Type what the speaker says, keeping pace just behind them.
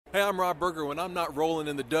Hey, I'm Rob Berger. When I'm not rolling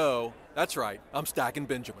in the dough, that's right, I'm stacking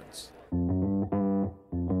Benjamins.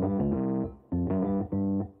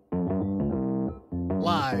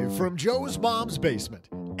 Live from Joe's mom's basement,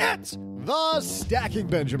 it's the Stacking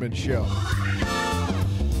Benjamin Show.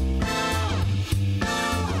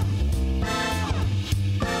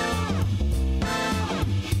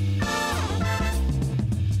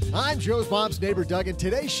 I'm Joe's mom's neighbor, Doug, and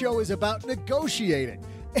today's show is about negotiating.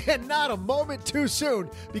 And not a moment too soon,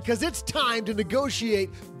 because it's time to negotiate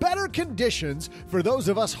better conditions for those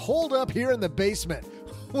of us holed up here in the basement.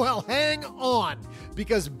 Well, hang on,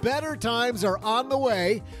 because better times are on the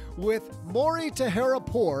way with Mori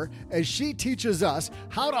Taheripour as she teaches us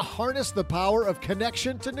how to harness the power of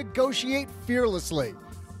connection to negotiate fearlessly.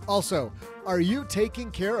 Also, are you taking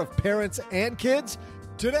care of parents and kids?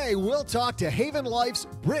 Today, we'll talk to Haven Life's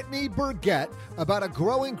Brittany Burgett about a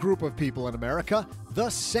growing group of people in America,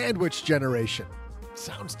 the sandwich generation.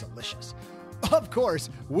 Sounds delicious. Of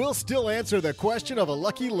course, we'll still answer the question of a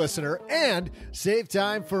lucky listener and save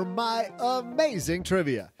time for my amazing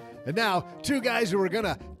trivia. And now, two guys who are going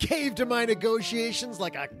to cave to my negotiations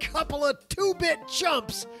like a couple of two-bit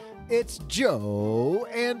chumps. It's Joe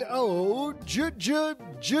and O-G.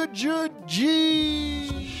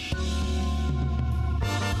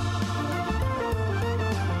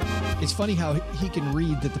 It's funny how he can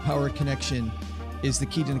read that the power of connection is the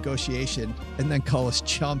key to negotiation and then call us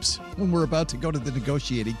chumps when we're about to go to the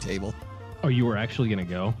negotiating table. Oh, you were actually going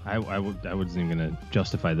to go? I wasn't even going to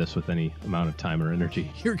justify this with any amount of time or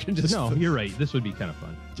energy. You're going to No, you're right. This would be kind of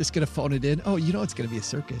fun. Just going to phone it in. Oh, you know it's going to be a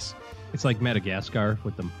circus. It's like Madagascar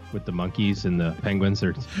with the monkeys and the penguins.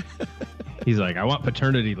 He's like, I want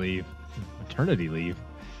paternity leave. Paternity leave?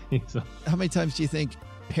 How many times do you think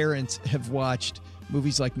parents have watched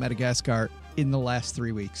movies like Madagascar in the last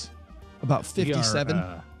 3 weeks? About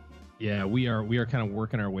 57. We are kind of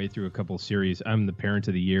working our way through a couple of series. I'm the parent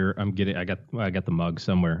of the year. I got the mug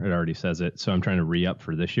somewhere. It already says it. So I'm trying to re-up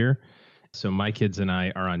for this year. So my kids and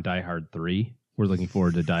I are on Die Hard 3. We're looking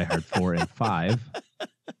forward to Die Hard 4 and 5.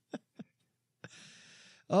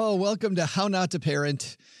 Oh, welcome to How Not to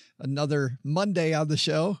Parent. Another Monday on the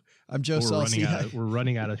show. I'm Joe Salsi. We're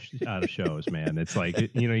running out of shows, man. It's like,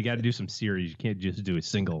 you got to do some series. You can't just do a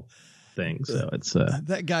single thing. So it's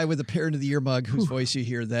that guy with the Parent of the Year mug whose voice you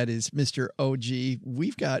hear. That is Mr. OG.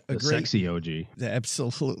 We've got a great sexy OG.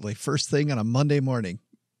 Absolutely. First thing on a Monday morning.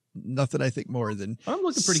 Nothing I think more than I'm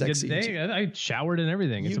looking pretty good today. I showered and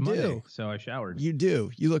everything. It's a Monday, so I showered. You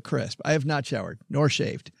do. You look crisp. I have not showered nor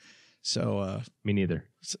shaved. So me neither.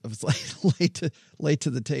 I was late to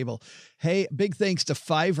the table. Hey, big thanks to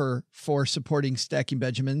Fiverr for supporting Stacking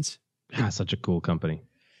Benjamins. Such a cool company.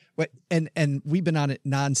 But and we've been on it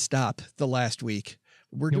nonstop the last week.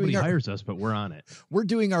 Nobody hires us, but we're on it. We're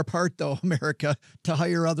doing our part, though, America, to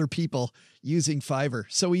hire other people using Fiverr.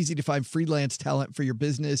 So easy to find freelance talent for your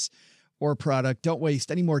business or product. Don't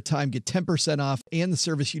waste any more time. Get 10% off and the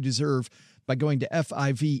service you deserve by going to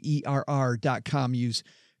fiverr.com. Use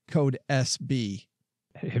code SB.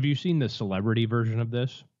 Have you seen the celebrity version of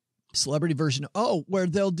this? Celebrity version? Oh, where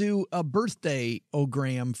they'll do a birthday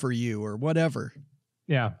ogram for you or whatever.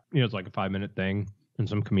 Yeah. It's like a 5-minute thing. And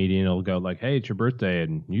some comedian will go like, hey, it's your birthday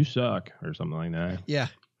and you suck or something like that. Yeah.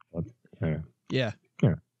 Yeah.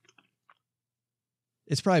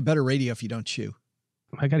 It's probably better radio if you don't chew.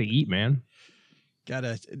 I got to eat, man.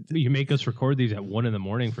 You make us record these at 1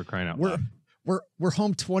 a.m. for crying out loud. We're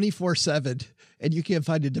home 24/7 and you can't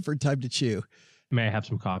find a different time to chew. May I have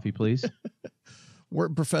some coffee, please?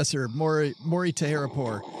 Word Professor Mori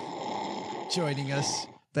Taheripour joining us.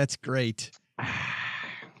 That's great.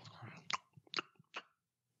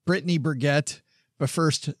 Brittany Burgett, but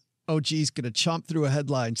first, OG's going to chomp through a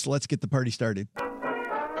headline, so let's get the party started.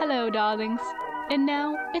 Hello, darlings. And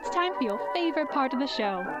now, it's time for your favorite part of the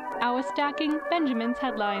show, our Stacking Benjamin's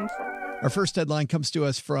headlines. Our first headline comes to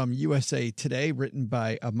us from USA Today, written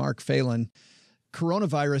by Mark Phelan.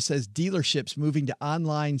 Coronavirus has dealerships moving to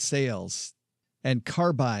online sales, and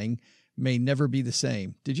car buying may never be the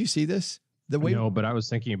same. Did you see this? No, but I was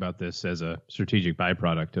thinking about this as a strategic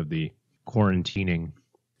byproduct of the quarantining.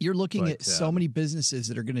 You're looking at so many businesses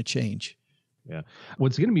that are going to change. Yeah.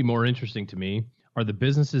 What's going to be more interesting to me are the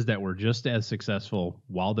businesses that were just as successful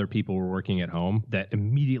while their people were working at home that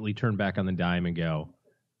immediately turn back on the dime and go,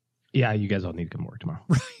 yeah, you guys all need to come to work tomorrow.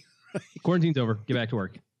 Right. Quarantine's over. Get back to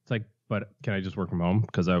work. It's like, but can I just work from home?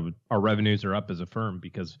 Because our revenues are up as a firm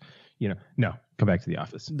because, no, come back to the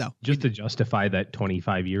office. No. Just to justify that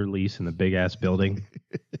 25-year lease in the big ass building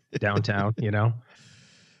downtown,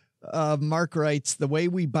 Mark writes, the way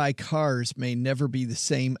we buy cars may never be the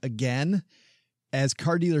same again. As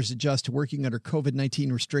car dealers adjust to working under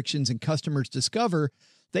COVID-19 restrictions and customers discover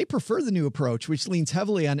they prefer the new approach, which leans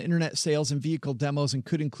heavily on internet sales and vehicle demos and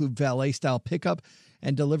could include valet-style pickup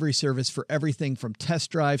and delivery service for everything from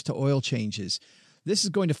test drives to oil changes. This is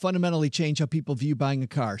going to fundamentally change how people view buying a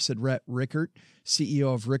car, said Rhett Rickert,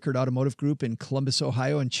 CEO of Rickert Automotive Group in Columbus,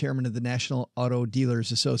 Ohio, and chairman of the National Auto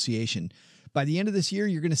Dealers Association. By the end of this year,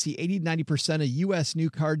 you're going to see 80-90% of U.S. new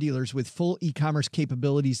car dealers with full e-commerce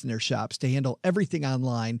capabilities in their shops to handle everything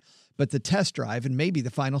online, but the test drive and maybe the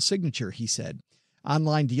final signature, he said.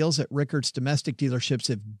 Online deals at Rickert's domestic dealerships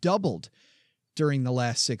have doubled during the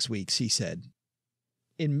last 6 weeks, he said.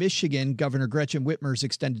 In Michigan, Governor Gretchen Whitmer's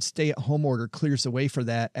extended stay-at-home order clears the way for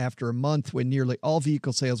that after a month when nearly all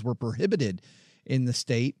vehicle sales were prohibited in the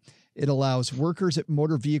state. It allows workers at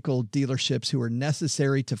motor vehicle dealerships who are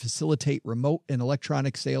necessary to facilitate remote and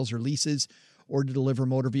electronic sales or leases or to deliver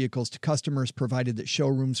motor vehicles to customers, provided that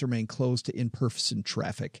showrooms remain closed to in-person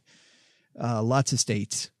traffic. Lots of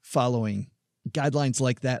states following guidelines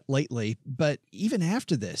like that lately. But even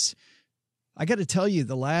after this, I got to tell you,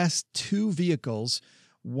 the last 2 vehicles,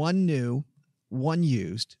 one new, one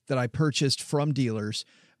used, that I purchased from dealers,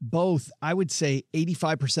 both, I would say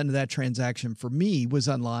 85% of that transaction for me was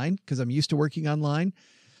online because I'm used to working online.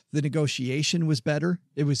 The negotiation was better.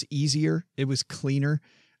 It was easier. It was cleaner.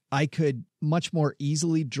 I could much more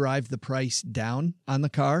easily drive the price down on the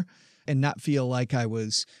car and not feel like I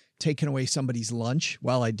was taking away somebody's lunch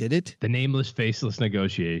while I did it. The nameless, faceless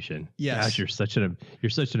negotiation. Yes. Gosh, you're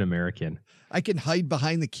such an American. I can hide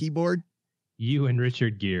behind the keyboard. You and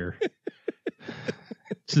Richard Gere.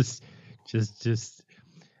 just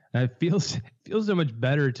it feels so much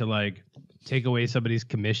better to like take away somebody's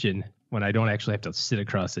commission when I don't actually have to sit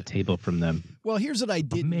across the table from them. Well, here's what I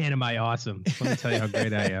did. Man, am I awesome. Let me tell you how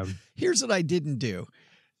great I am. Here's what I didn't do.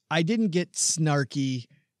 I didn't get snarky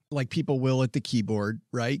like people will at the keyboard,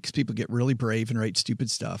 right? Because people get really brave and write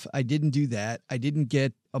stupid stuff. I didn't do that. I didn't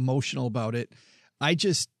get emotional about it. I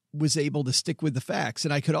just was able to stick with the facts.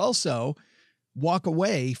 And I could also walk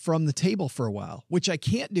away from the table for a while, which I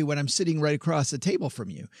can't do when I'm sitting right across the table from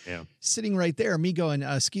you. Yeah. Sitting right there, me going,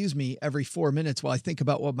 excuse me, every 4 minutes while I think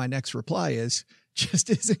about what my next reply is, just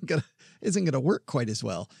isn't gonna work quite as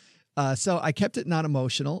well. So I kept it not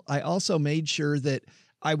emotional. I also made sure that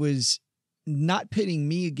I was not pitting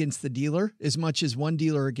me against the dealer as much as one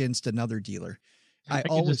dealer against another dealer. I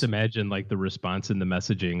can just imagine like the response in the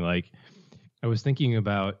messaging. Like I was thinking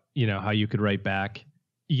about, how you could write back.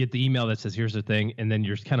 You get the email that says, here's the thing. And then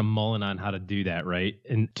you're kind of mulling on how to do that. Right.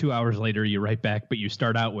 And 2 hours later, you write back, but you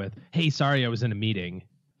start out with, hey, sorry, I was in a meeting.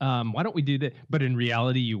 Why don't we do that? But in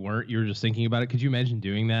reality, you weren't. You were just thinking about it. Could you imagine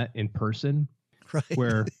doing that in person? Right.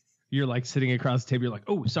 Where you're like sitting across the table. You're like,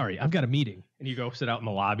 oh, sorry, I've got a meeting. And you go sit out in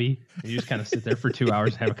the lobby and you just kind of sit there for 2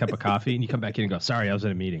 hours, have a cup of coffee, and you come back in and go, sorry, I was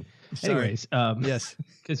in a meeting. Sorry. Anyways. Yes.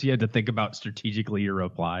 Because you had to think about strategically your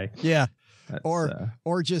reply. Yeah. That's,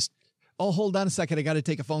 Or just, oh, hold on a second, I got to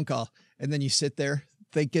take a phone call. And then you sit there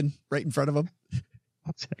thinking right in front of them.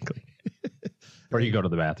 Exactly. Or you go to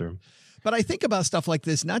the bathroom. But I think about stuff like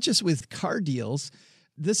this, not just with car deals.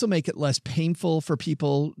 This will make it less painful for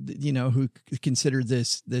people, who consider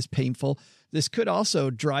this painful. This could also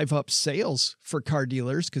drive up sales for car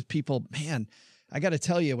dealers because people, man, I got to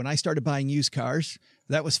tell you, when I started buying used cars,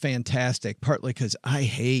 that was fantastic. Partly because I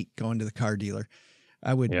hate going to the car dealer.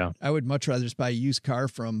 I would much rather just buy a used car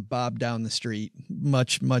from Bob down the street.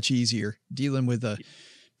 Much, much easier dealing with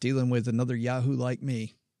another Yahoo like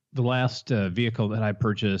me. The last vehicle that I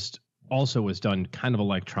purchased also was done kind of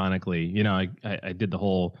electronically. I did the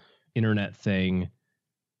whole internet thing.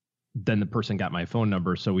 Then the person got my phone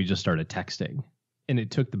number, so we just started texting. And it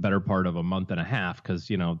took the better part of a month and a half because,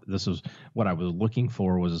 this was what I was looking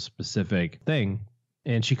for, was a specific thing.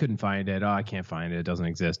 And she couldn't find it. Oh, I can't find it. It doesn't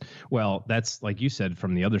exist. Well, that's like you said,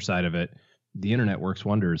 from the other side of it, the internet works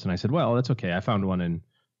wonders. And I said, well, that's okay. I found one in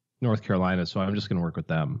North Carolina, so I'm just going to work with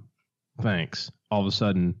them. Thanks. All of a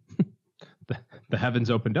sudden, the heavens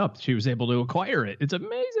opened up. She was able to acquire it. It's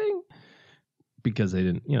amazing because they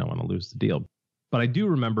didn't, want to lose the deal. But I do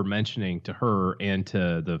remember mentioning to her and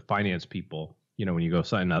to the finance people, when you go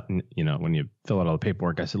sign up, when you fill out all the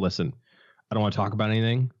paperwork, I said, listen, I don't want to talk about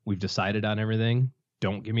anything. We've decided on everything.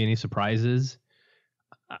 Don't give me any surprises.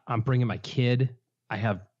 I'm bringing my kid. I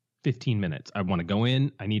have 15 minutes. I want to go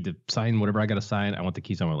in. I need to sign whatever I got to sign. I want the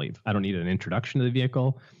keys. I want to leave. I don't need an introduction to the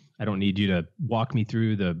vehicle. I don't need you to walk me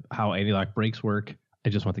through how anti-lock brakes work. I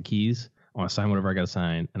just want the keys. I want to sign whatever I got to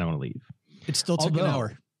sign, and I want to leave. It still took an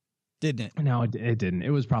hour, didn't it? No, it didn't. It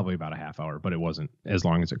was probably about a half hour, but it wasn't as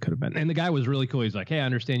long as it could have been. And the guy was really cool. He's like, hey, I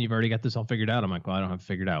understand you've already got this all figured out. I'm like, well, I don't have it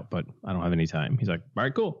figured out, but I don't have any time. He's like, all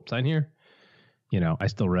right, cool. Sign here. I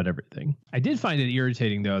still read everything. I did find it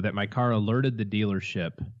irritating, though, that my car alerted the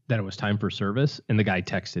dealership that it was time for service. And the guy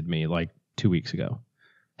texted me like 2 weeks ago.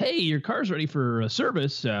 Hey, your car's ready for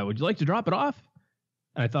service. Would you like to drop it off?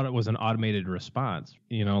 And I thought it was an automated response,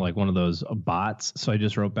 like one of those bots. So I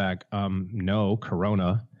just wrote back, no,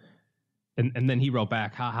 Corona. And then he wrote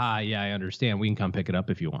back, haha, yeah, I understand. We can come pick it up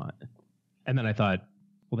if you want. And then I thought,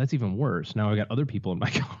 well, that's even worse. Now I got other people in my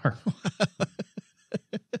car.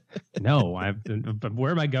 No, but where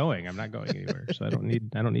am I going? I'm not going anywhere. So I don't need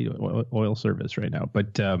oil service right now.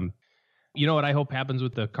 But you know what I hope happens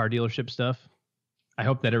with the car dealership stuff? I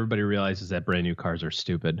hope that everybody realizes that brand new cars are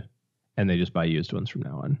stupid and they just buy used ones from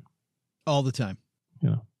now on. All the time.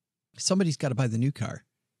 Yeah. Somebody's got to buy the new car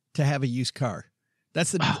to have a used car.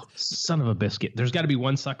 That's the son of a biscuit. There's got to be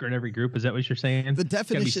one sucker in every group. Is that what you're saying? The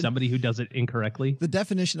definition, got to be somebody who does it incorrectly. The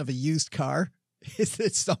definition of a used car is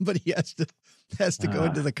that somebody has to go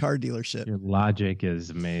into the car dealership. Your logic is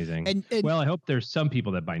amazing. And well, I hope there's some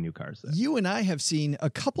people that buy new cars. Then. You and I have seen a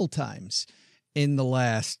couple times in the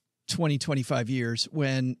last 20, 25 years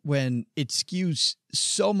when it skews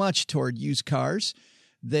so much toward used cars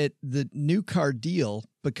that the new car deal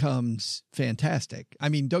becomes fantastic. I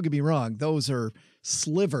mean, don't get me wrong. Those are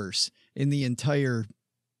slivers in the entire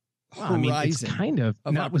horizon. I mean, it's kind of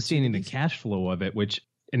notwithstanding the cash flow of it,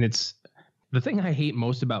 it's the thing I hate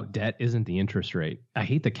most about debt isn't the interest rate. I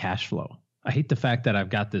hate the cash flow. I hate the fact that I've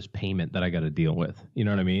got this payment that I got to deal with. You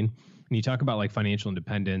know what I mean? And you talk about like financial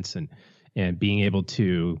independence and being able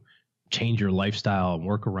to change your lifestyle and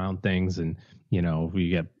work around things. And, we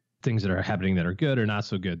get things that are happening that are good or not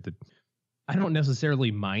so good. That I don't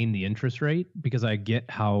necessarily mind the interest rate because I get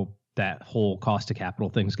how that whole cost of capital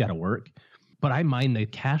thing's got to work, but I mind the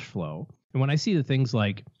cash flow. And when I see the things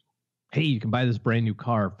like, hey, you can buy this brand new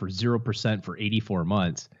car for 0% for 84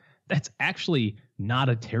 months, that's actually not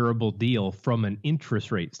a terrible deal from an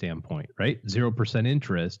interest rate standpoint, right? 0%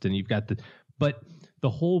 interest. And you've got but the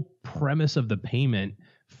whole premise of the payment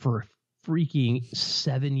for freaking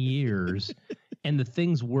 7 years and the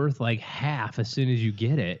thing's worth like half as soon as you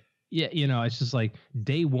get it. Yeah. It's just like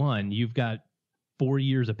day one, you've got 4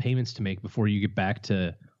 years of payments to make before you get back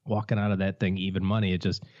to walking out of that thing even money.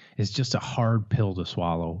 It's just a hard pill to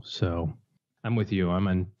swallow. So I'm with you. I'm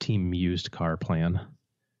on team used car plan.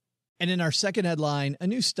 And in our second headline, a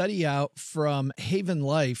new study out from Haven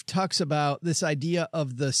Life talks about this idea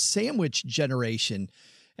of the sandwich generation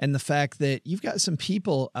and the fact that you've got some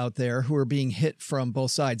people out there who are being hit from both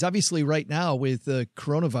sides. Obviously, right now with the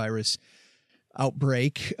coronavirus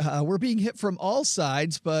outbreak, we're being hit from all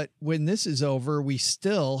sides. But when this is over, we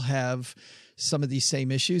still have some of these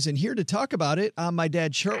same issues. And here to talk about it on my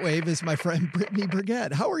dad's shortwave is my friend Brittany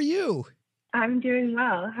Burgett. How are you? I'm doing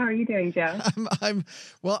well. How are you doing, Joe?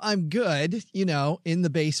 I'm good, in the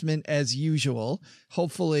basement as usual.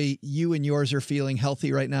 Hopefully you and yours are feeling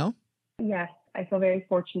healthy right now. Yes, I feel very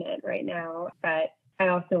fortunate right now, but I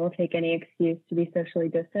also will take any excuse to be socially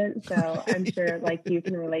distant. So I'm sure like you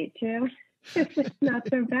can relate to. It's not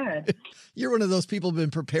so bad. You're one of those people who've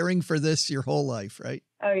been preparing for this your whole life, right?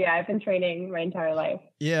 Oh, yeah. I've been training my entire life.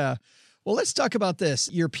 Yeah. Well, let's talk about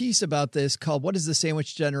this. Your piece about this called What is the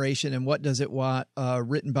Sandwich Generation and What Does It Want?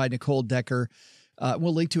 Written by Nicole Decker.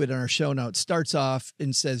 We'll link to it in our show notes. Starts off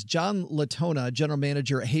and says, John Latona, general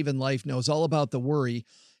manager at Haven Life, knows all about the worry.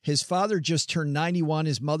 His father just turned 91.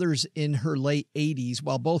 His mother's in her late 80s.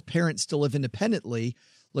 While both parents still live independently,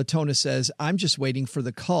 Latona says, I'm just waiting for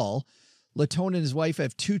the call. Latona and his wife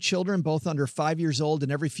have 2 children, both under 5 years old,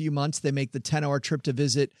 and every few months they make the 10-hour trip to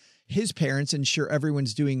visit his parents and ensure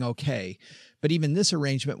everyone's doing okay. But even this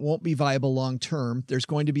arrangement won't be viable long term. There's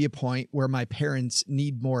going to be a point where my parents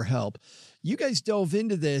need more help. You guys dove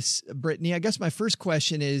into this, Brittany. I guess my first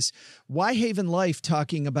question is, why Haven Life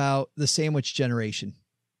talking about the sandwich generation?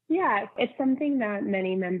 Yeah, it's something that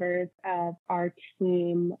many members of our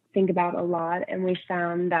team think about a lot. And we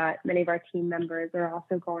found that many of our team members are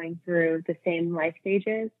also going through the same life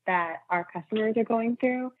stages that our customers are going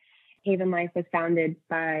through. Haven Life was founded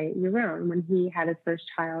by Yaron when he had his first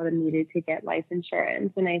child and needed to get life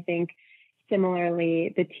insurance. And I think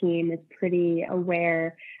similarly, the team is pretty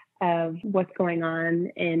aware of what's going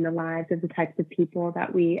on in the lives of the types of people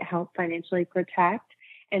that we help financially protect.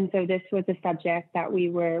 And so this was a subject that we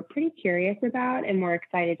were pretty curious about and we're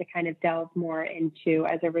excited to kind of delve more into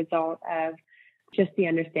as a result of just the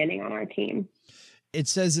understanding on our team. It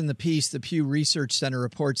says in the piece, the Pew Research Center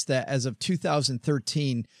reports that as of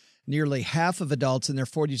 2013, nearly half of adults in their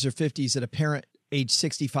 40s or 50s had a parent age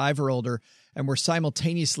 65 or older and were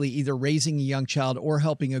simultaneously either raising a young child or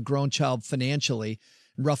helping a grown child financially.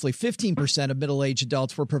 Roughly 15% of middle-aged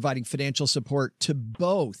adults were providing financial support to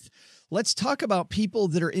both. Let's talk about people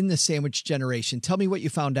that are in the sandwich generation. Tell me what you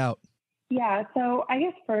found out. Yeah, so I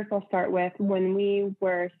guess first I'll start with when we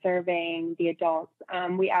were surveying the adults,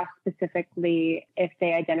 we asked specifically if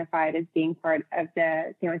they identified as being part of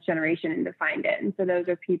the sandwich generation and defined it. And so those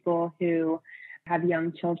are people who have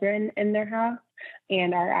young children in their house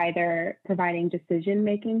and are either providing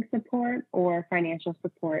decision-making support or financial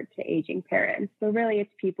support to aging parents. So really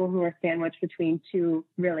it's people who are sandwiched between two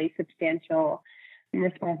really substantial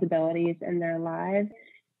responsibilities in their lives.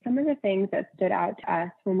 Some of the things that stood out to us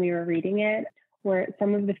when we were reading it were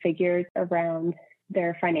some of the figures around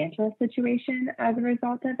their financial situation as a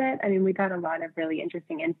result of it. I mean, we got a lot of really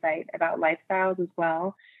interesting insight about lifestyles as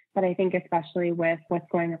well. But I think especially with what's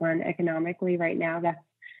going on economically right now, that's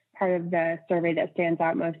part of the survey that stands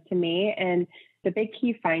out most to me. And the big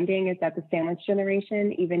key finding is that the sandwich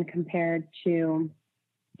generation, even compared to,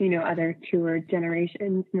 other newer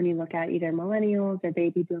generations, when you look at either millennials or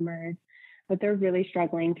baby boomers, but they're really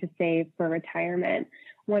struggling to save for retirement.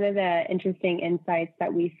 One of the interesting insights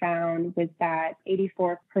that we found was that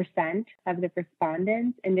 84% of the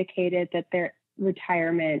respondents indicated that their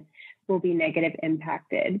retirement will be negative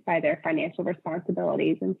impacted by their financial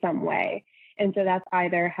responsibilities in some way. And so that's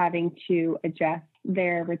either having to adjust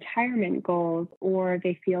their retirement goals or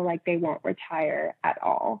they feel like they won't retire at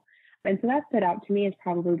all. And so that stood out to me as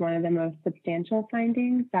probably one of the most substantial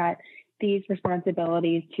findings, that these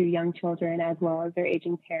responsibilities to young children as well as their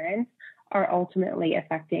aging parents are ultimately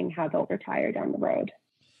affecting how they'll retire down the road.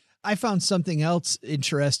 I found something else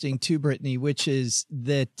interesting too, Brittany, which is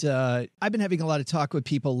that I've been having a lot of talk with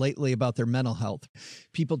people lately about their mental health.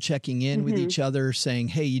 People checking in with each other saying,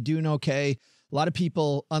 hey, you doing okay? A lot of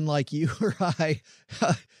people, unlike you or I,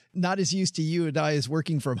 not as used to you and I as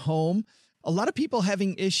working from home. A lot of people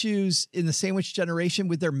having issues in the sandwich generation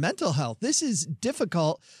with their mental health. This is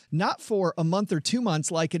difficult, not for a month or 2 months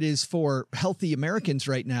like it is for healthy Americans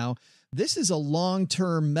right now. This is a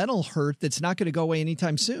long-term mental hurt that's not going to go away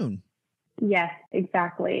anytime soon. Yes,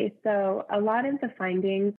 exactly. So a lot of the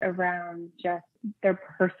findings around just their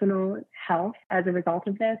personal health as a result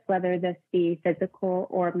of this, whether this be physical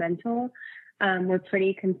or mental, were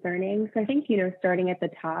pretty concerning. So I think, starting at the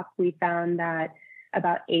top, we found that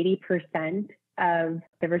about 80% of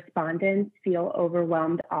the respondents feel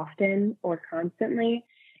overwhelmed often or constantly.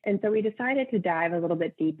 And so we decided to dive a little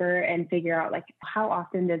bit deeper and figure out how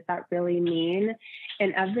often does that really mean?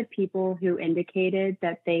 And of the people who indicated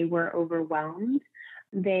that they were overwhelmed,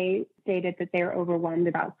 they stated that they were overwhelmed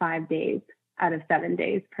about 5 days out of 7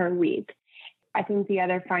 days per week. I think the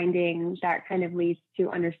other finding that kind of leads to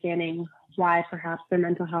understanding why perhaps their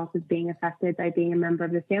mental health is being affected by being a member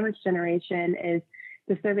of the sandwich generation is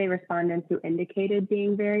the survey respondents who indicated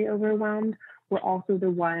being very overwhelmed were also the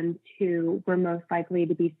ones who were most likely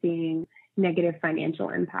to be seeing negative financial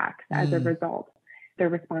impacts as a result of their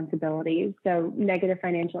responsibilities. So negative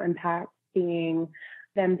financial impacts being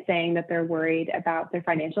them saying that they're worried about their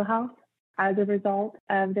financial health as a result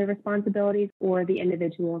of their responsibilities, or the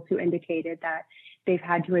individuals who indicated that they've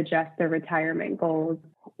had to adjust their retirement goals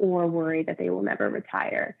or worry that they will never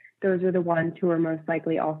retire. Those are the ones who are most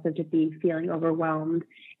likely also to be feeling overwhelmed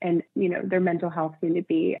and, their mental health seem to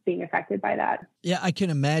be being affected by that. Yeah, I can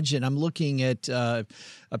imagine. I'm looking at a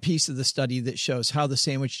piece of the study that shows how the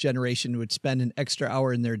sandwich generation would spend an extra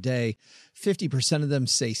hour in their day. 50% of them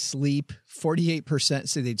say sleep. 48%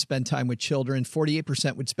 say they'd spend time with children.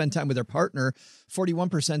 48% would spend time with their partner.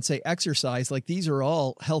 41% say exercise. These are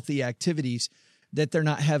all healthy activities that they're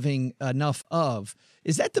not having enough of.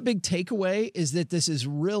 Is that the big takeaway, is that this is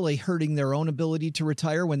really hurting their own ability to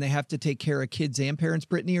retire when they have to take care of kids and parents,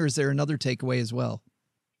 Brittany, or is there another takeaway as well?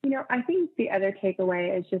 I think the other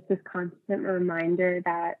takeaway is just this constant reminder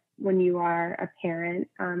that when you are a parent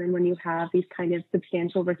and when you have these kind of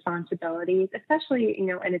substantial responsibilities, especially, in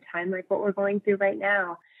a time like what we're going through right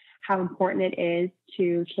now, how important it is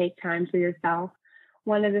to take time for yourself.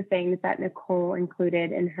 One of the things that Nicole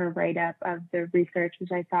included in her write-up of the research,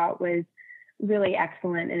 which I thought was really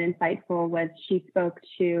excellent and insightful, was she spoke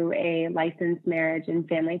to a licensed marriage and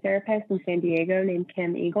family therapist in San Diego named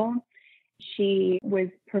Kim Eagle. She was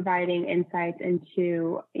providing insights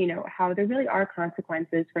into, how there really are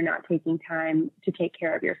consequences for not taking time to take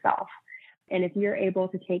care of yourself. And if you're able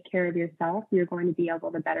to take care of yourself, you're going to be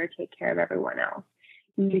able to better take care of everyone else.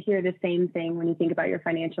 You hear the same thing when you think about your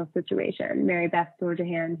financial situation. Mary Beth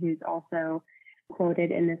Dorjahan, who's also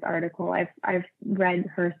quoted in this article, I've read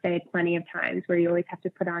her say plenty of times where you always have to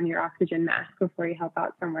put on your oxygen mask before you help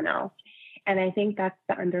out someone else. And I think that's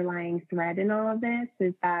the underlying thread in all of this,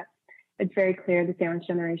 is that it's very clear the sandwich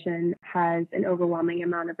generation has an overwhelming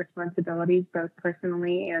amount of responsibilities, both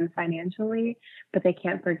personally and financially, but they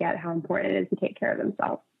can't forget how important it is to take care of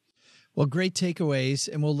themselves. Well, great takeaways,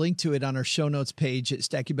 and we'll link to it on our show notes page at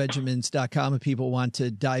stackingbenjamins.com if people want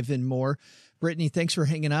to dive in more. Brittany, thanks for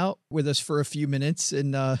hanging out with us for a few minutes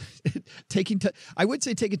and I would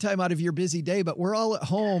say taking time out of your busy day, but we're all at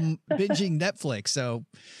home binging Netflix. So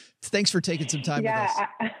thanks for taking some time with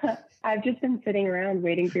us. I've just been sitting around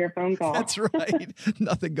waiting for your phone call. That's right.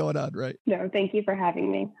 Nothing going on, right? No, thank you for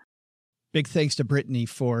having me. Big thanks to Brittany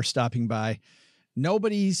for stopping by.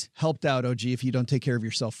 Nobody's helped out, OG, if you don't take care of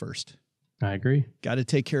yourself first. I agree. Got to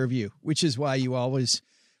take care of you, which is why you always,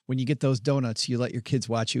 when you get those donuts, you let your kids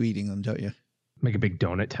watch you eating them, don't you? Make a big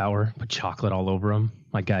donut tower, put chocolate all over them.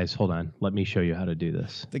 Like, guys, hold on. Let me show you how to do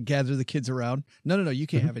this. To gather the kids around. No, you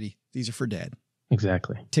can't have any. These are for dad.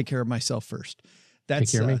 Exactly. Take care of myself first.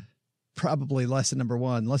 That's take care of me. Probably lesson number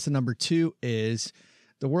one. Lesson number two is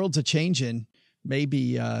the world's a changing.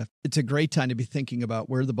 Maybe it's a great time to be thinking about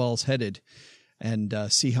where the ball's headed and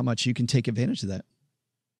see how much you can take advantage of that.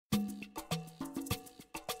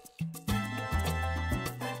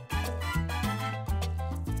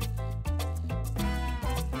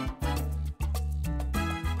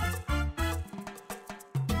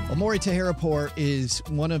 Mori Taheripour is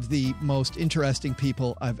one of the most interesting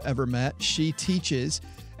people I've ever met. She teaches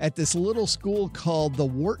at this little school called the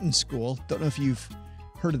Wharton School. Don't know if you've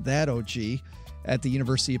heard of that, OG, at the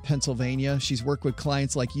University of Pennsylvania. She's worked with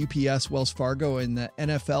clients like UPS, Wells Fargo, and the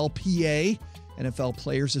NFLPA, NFL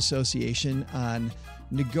Players Association, on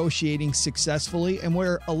negotiating successfully, and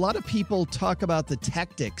where a lot of people talk about the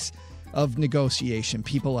tactics of negotiation.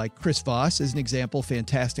 People like Chris Voss, as an example,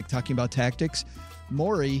 fantastic talking about tactics.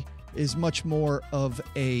 Mori is much more of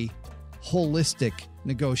a holistic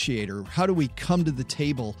negotiator. How do we come to the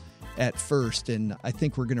table at first? And I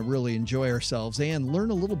think we're going to really enjoy ourselves and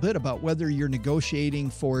learn a little bit about whether you're negotiating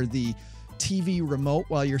for the TV remote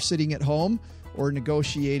while you're sitting at home, or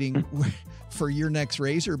negotiating for your next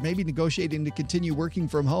raise, or maybe negotiating to continue working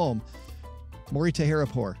from home. Mori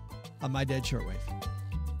Taheripour on My Dad Shortwave.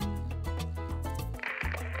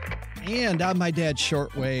 And on My Dad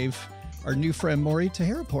Shortwave, our new friend, Mori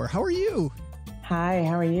Taheripour. How are you? Hi,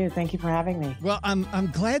 how are you? Thank you for having me. Well,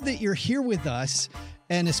 I'm glad that you're here with us,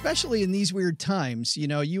 and especially in these weird times. You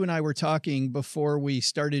know, you and I were talking before we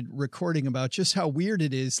started recording about just how weird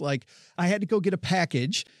it is. Like, I had to go get a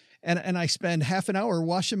package, and I spend half an hour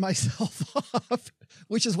washing myself off,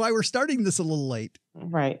 which is why we're starting this a little late.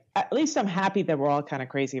 Right. At least I'm happy that we're all kind of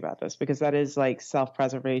crazy about this, because that is like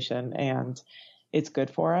self-preservation and it's good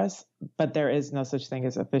for us, but there is no such thing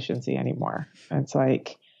as efficiency anymore. It's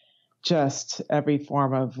like just every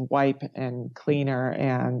form of wipe and cleaner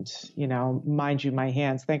and, mind you, my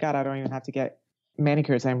hands. Thank God I don't even have to get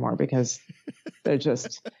manicures anymore, because they're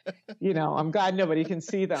just, I'm glad nobody can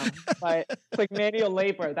see them, but it's like manual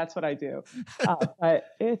labor. That's what I do. But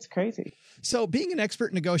it's crazy. So being an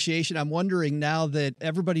expert in negotiation, I'm wondering, now that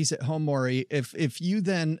everybody's at home, Mori, if you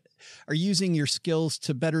then are using your skills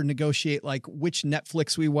to better negotiate, like which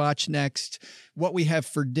Netflix we watch next, what we have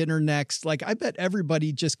for dinner next. Like, I bet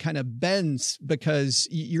everybody just kind of bends because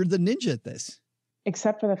you're the ninja at this.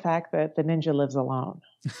 Except for the fact that the ninja lives alone.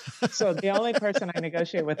 So the only person I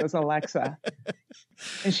negotiate with is Alexa.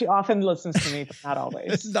 And she often listens to me, but not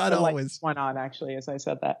always. Not so always. Went on, actually, as I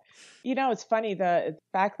said that. It's funny. The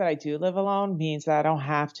fact that I do live alone means that I don't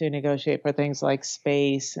have to negotiate for things like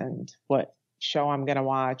space and what show I'm going to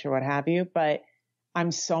watch or what have you. But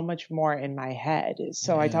I'm so much more in my head.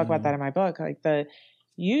 So I talk about that in my book. Like,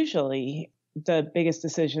 usually the biggest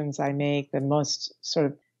decisions I make, the most sort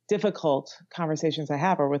of difficult conversations I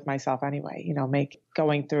have are with myself anyway,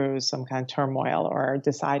 going through some kind of turmoil or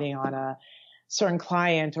deciding on a certain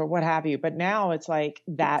client or what have you. But now it's like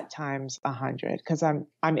that times 100, because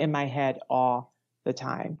I'm in my head all the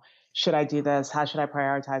time. Should I do this? How should I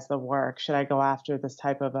prioritize the work? Should I go after this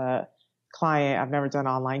type of a client? I've never done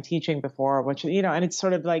online teaching before, and it's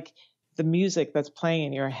sort of like the music that's playing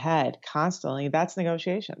in your head constantly. That's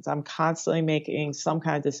negotiations. I'm constantly making some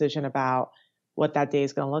kind of decision about what that day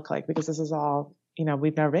is going to look like, because this is all,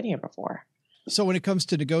 we've never been here before. So when it comes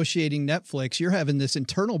to negotiating Netflix, you're having this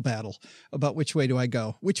internal battle about which way do I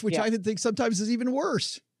go, which I think sometimes is even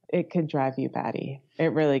worse. It can drive you batty.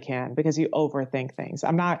 It really can, because you overthink things.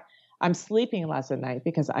 I'm I'm sleeping less at night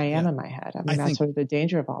because I am in my head. I mean, that's sort of the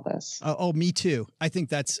danger of all this. Oh, me too. I think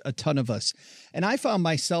that's a ton of us. And I found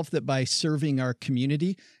myself that by serving our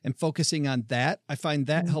community and focusing on that, I find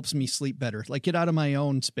that helps me sleep better, like get out of my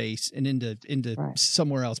own space and into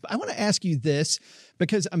somewhere else. But I want to ask you this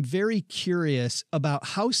because I'm very curious about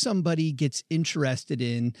how somebody gets interested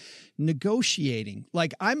in negotiating.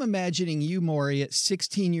 Like I'm imagining you, Mori, at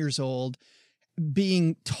 16 years old,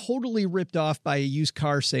 being totally ripped off by a used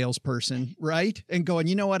car salesperson, right? And going,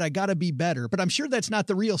 you know what, I got to be better. But I'm sure that's not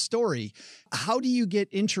the real story. How do you get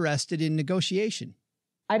interested in negotiation?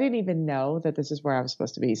 I didn't even know that this is where I was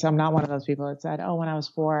supposed to be. So I'm not one of those people that said, oh, when I was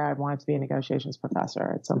 4, I wanted to be a negotiations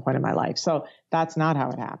professor at some point in my life. So that's not how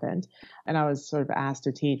it happened. And I was sort of asked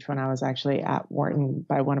to teach when I was actually at Wharton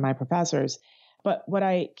by one of my professors. But what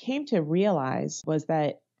I came to realize was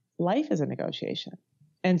that life is a negotiation.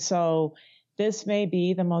 And so this may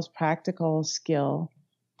be the most practical skill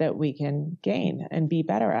that we can gain and be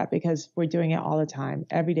better at because we're doing it all the time,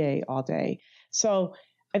 every day, all day. So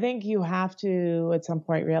I think you have to at some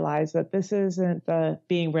point realize that this isn't the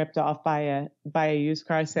being ripped off by a used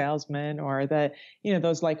car salesman or the,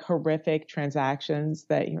 those like horrific transactions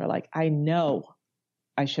that you're like, I know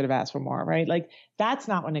I should have asked for more, right? Like that's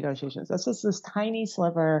not what negotiations. That's just this tiny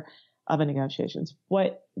sliver of a negotiations.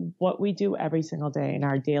 What we do every single day in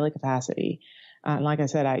our daily capacity. Like I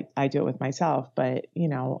said, I do it with myself, but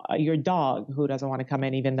your dog who doesn't want to come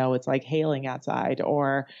in, even though it's like hailing outside,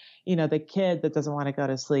 or, the kid that doesn't want to go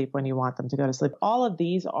to sleep when you want them to go to sleep. All of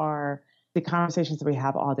these are the conversations that we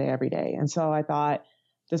have all day, every day. And so I thought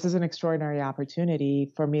this is an extraordinary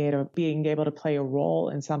opportunity for me to being able to play a role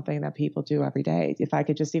in something that people do every day. If I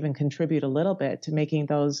could just even contribute a little bit to making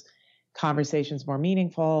those conversations more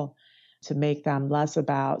meaningful, to make them less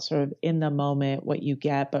about sort of in the moment what you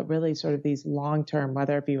get, but really sort of these long-term,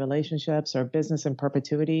 whether it be relationships or business in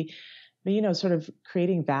perpetuity, but, sort of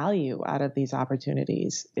creating value out of these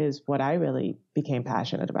opportunities is what I really became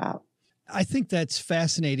passionate about. I think that's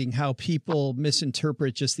fascinating how people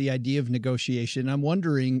misinterpret just the idea of negotiation. I'm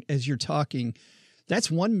wondering, as you're talking,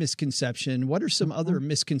 that's one misconception. What are some other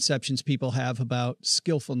misconceptions people have about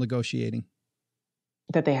skillful negotiating?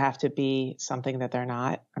 That they have to be something that they're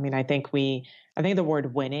not. I mean, I think the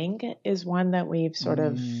word winning is one that we've sort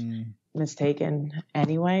of mistaken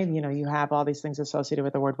anyway. You have all these things associated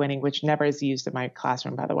with the word winning, which never is used in my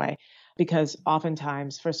classroom, by the way, because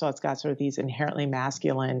oftentimes, first of all, it's got sort of these inherently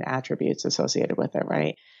masculine attributes associated with it,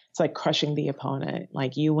 right? It's like crushing the opponent,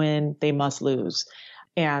 like you win, they must lose.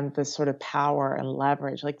 And the sort of power and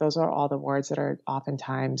leverage, like those are all the words that are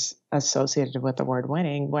oftentimes associated with the word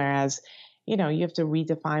winning, whereas you have to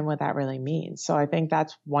redefine what that really means. So I think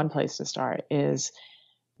that's one place to start is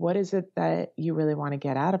what is it that you really want to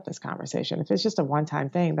get out of this conversation? If it's just a one-time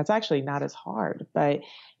thing, that's actually not as hard, but,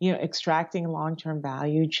 extracting long-term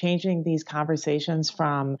value, changing these conversations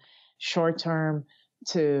from short-term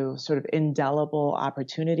to sort of indelible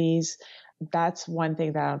opportunities. That's one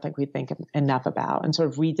thing that I don't think we think enough about, and sort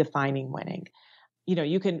of redefining winning.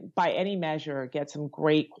 You can, by any measure, get some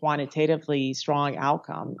great quantitatively strong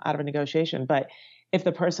outcome out of a negotiation. But if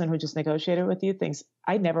the person who just negotiated with you thinks,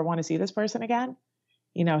 I never want to see this person again,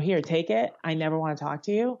 here, take it. I never want to talk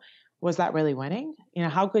to you. Was that really winning?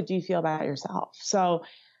 How good do you feel about yourself? So,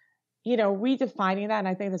 redefining that. And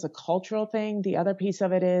I think that's a cultural thing. The other piece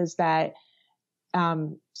of it is that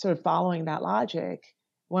sort of following that logic,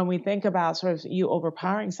 when we think about sort of you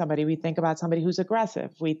overpowering somebody, we think about somebody who's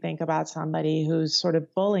aggressive. We think about somebody who's sort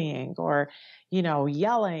of bullying or,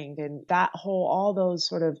 yelling and all those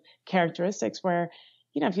sort of characteristics where,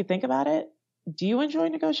 if you think about it, do you enjoy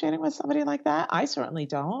negotiating with somebody like that? I certainly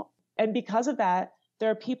don't. And because of that,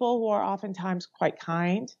 there are people who are oftentimes quite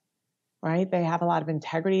kind, right? They have a lot of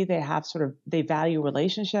integrity. They value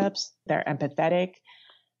relationships. They're empathetic.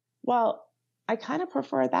 Well, I kind of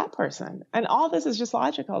prefer that person. And all this is just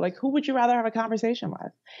logical. Like, who would you rather have a conversation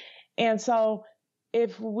with? And so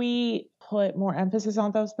if we put more emphasis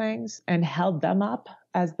on those things and held them up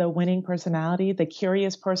as the winning personality, the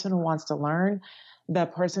curious person who wants to learn, the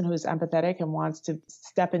person who's empathetic and wants to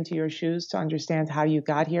step into your shoes to understand how you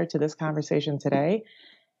got here to this conversation today,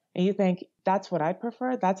 and you think that's what I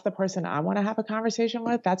prefer, that's the person I want to have a conversation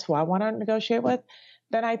with, that's who I want to negotiate with,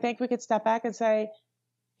 then I think we could step back and say,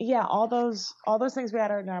 yeah, all those things we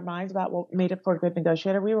had in our minds about what made it for a good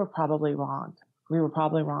negotiator, we were probably wrong.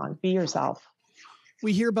 Be yourself.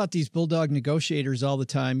 We hear about these bulldog negotiators all the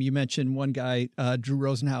time. You mentioned one guy, Drew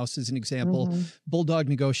Rosenhaus, as an example, bulldog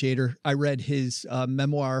negotiator. I read his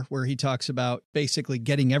memoir where he talks about basically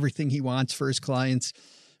getting everything he wants for his clients.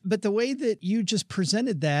 But the way that you just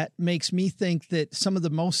presented that makes me think that some of the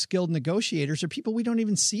most skilled negotiators are people we don't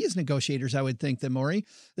even see as negotiators, I would think, that Mori,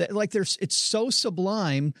 that like it's so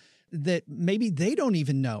sublime that maybe they don't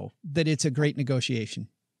even know that it's a great negotiation.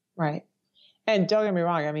 Right. And don't get me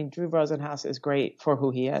wrong. I mean, Drew Rosenhaus is great for who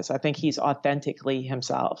he is. I think he's authentically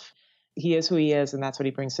himself. He is who he is, and that's what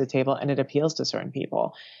he brings to the table, and it appeals to certain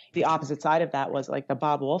people. The opposite side of that was like the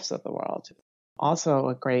Bob Wolfs of the world, also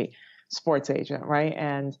a great sports agent, right?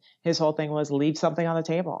 And his whole thing was leave something on the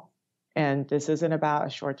table. And this isn't about a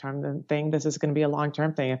short-term thing. This is going to be a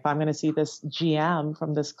long-term thing. If I'm going to see this GM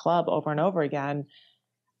from this club over and over again,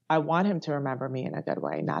 I want him to remember me in a good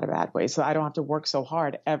way, not a bad way. So I don't have to work so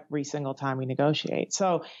hard every single time we negotiate.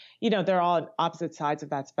 So, they're all on opposite sides of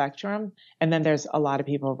that spectrum. And then there's a lot of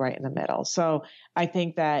people right in the middle. So I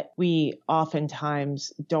think that we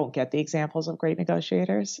oftentimes don't get the examples of great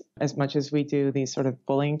negotiators as much as we do these sort of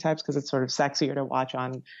bullying types, because it's sort of sexier to watch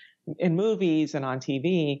in movies and on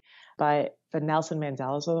TV. But the Nelson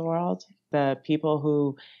Mandelas of the world, the people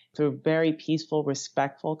who through very peaceful,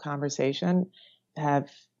 respectful conversation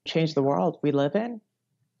have changed the world we live in,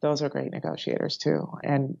 those are great negotiators too.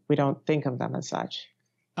 And we don't think of them as such.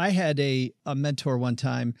 I had a mentor one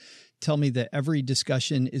time tell me that every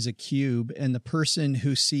discussion is a cube, and the person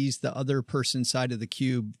who sees the other person's side of the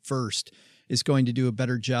cube first is going to do a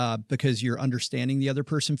better job because you're understanding the other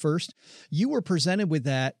person first. You were presented with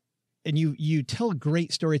that, and you tell a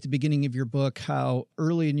great story at the beginning of your book, how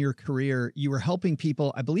early in your career you were helping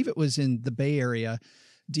people, I believe it was in the Bay Area,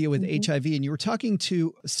 deal with HIV. And you were talking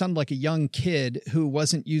to someone like a young kid who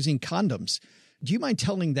wasn't using condoms. Do you mind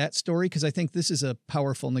telling that story? Because I think this is a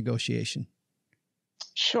powerful negotiation.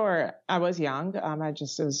 Sure. I was young. I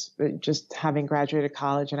was just having graduated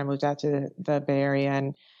college, and I moved out to the Bay Area,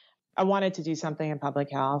 and I wanted to do something in public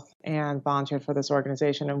health and volunteered for this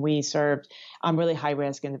organization. And we served really high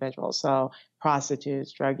risk individuals. So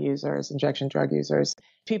prostitutes, drug users, injection drug users,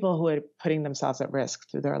 people who were putting themselves at risk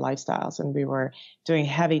through their lifestyles. And we were doing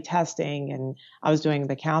heavy testing, and I was doing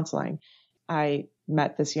the counseling. I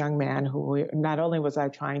met this young man who not only was I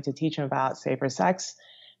trying to teach him about safer sex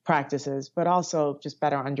practices, but also just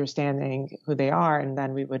better understanding who they are. And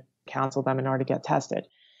then we would counsel them in order to get tested.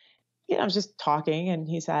 I was just talking, and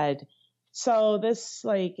he said, so this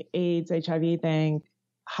like AIDS, HIV thing,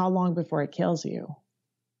 how long before it kills you?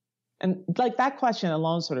 And like that question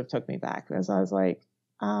alone sort of took me back, because I was like,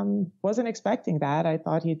 wasn't expecting that. I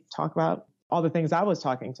thought he'd talk about all the things I was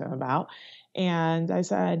talking to him about. And I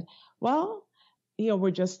said, well,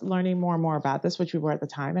 we're just learning more and more about this, which we were at the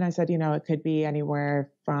time. And I said, it could be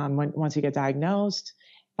anywhere from once you get diagnosed,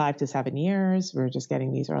 5 to 7 years. We're just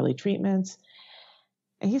getting these early treatments.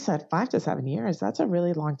 And he said, 5 to 7 years, that's a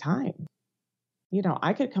really long time.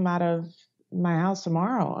 I could come out of my house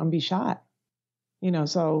tomorrow and be shot.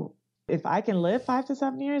 So if I can live 5 to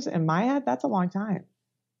 7 years, in my head, that's a long time.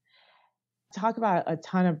 Talk about a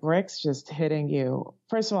ton of bricks just hitting you.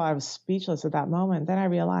 First of all, I was speechless at that moment. Then I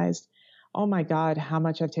realized, oh my God, how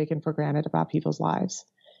much I've taken for granted about people's lives.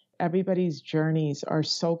 Everybody's journeys are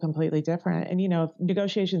so completely different. And,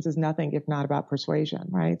 negotiations is nothing if not about persuasion,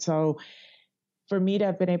 right? So for me to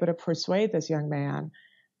have been able to persuade this young man,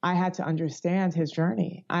 I had to understand his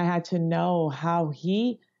journey. I had to know how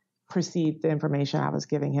he perceived the information I was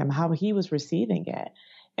giving him, how he was receiving it.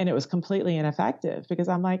 And it was completely ineffective, because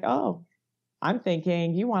I'm like, oh, I'm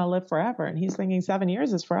thinking you want to live forever. And he's thinking 7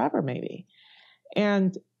 years is forever, maybe.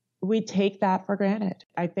 And we take that for granted.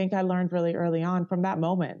 I think I learned really early on from that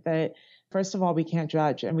moment that, first of all, we can't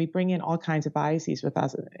judge, and we bring in all kinds of biases with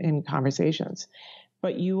us in conversations.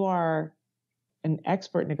 But you are an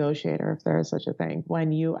expert negotiator, if there is such a thing,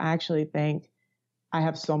 when you actually think, I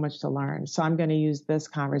have so much to learn. So I'm going to use this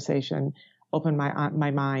conversation, open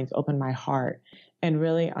my mind, open my heart, and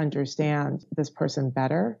really understand this person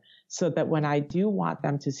better, so that when I do want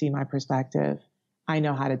them to see my perspective, I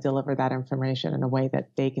know how to deliver that information in a way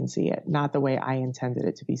that they can see it, not the way I intended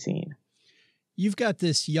it to be seen. You've got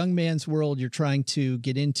this young man's world you're trying to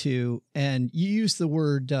get into, and you used the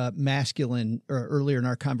word masculine earlier in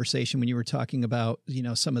our conversation when you were talking about,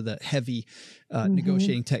 some of the heavy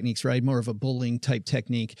negotiating techniques, right? More of a bullying type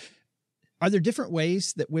technique. Are there different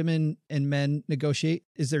ways that women and men negotiate?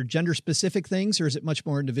 Is there gender specific things, or is it much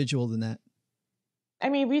more individual than that? I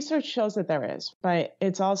mean, research shows that there is, but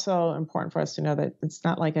it's also important for us to know that it's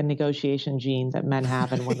not like a negotiation gene that men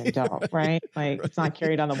have and women don't, right? Like it's not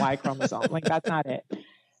carried on the Y chromosome. Like that's not it.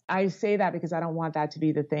 I say that because I don't want that to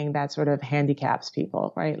be the thing that sort of handicaps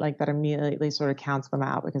people, right? Like that immediately sort of counts them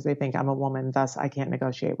out because they think I'm a woman, thus I can't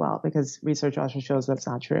negotiate well, because research also shows that's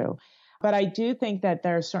not true. But I do think that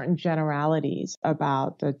there are certain generalities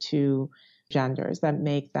about the two genders that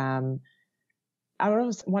make them, I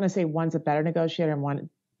don't want to say one's a better negotiator and one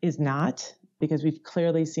is not, because we've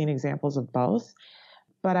clearly seen examples of both.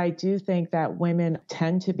 But I do think that women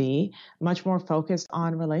tend to be much more focused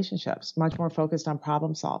on relationships, much more focused on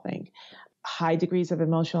problem solving, high degrees of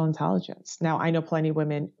emotional intelligence. Now, I know plenty of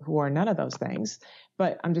women who are none of those things,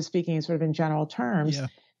 but I'm just speaking sort of in general terms. Yeah.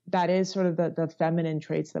 That is sort of the feminine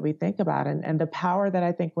traits that we think about, and the power that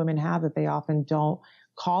I think women have that they often don't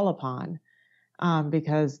call upon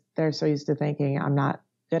because they're so used to thinking, I'm not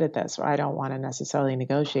good at this, or I don't want to necessarily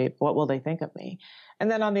negotiate. What will they think of me? And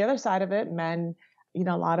then on the other side of it, men,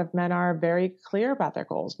 a lot of men are very clear about their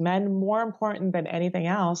goals. Men, more important than anything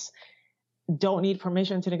else, don't need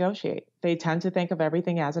permission to negotiate. They tend to think of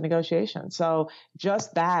everything as a negotiation. So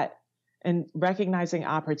just that, and recognizing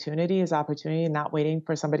opportunity as opportunity and not waiting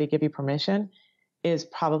for somebody to give you permission is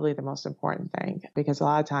probably the most important thing, because a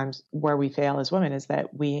lot of times where we fail as women is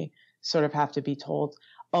that we sort of have to be told,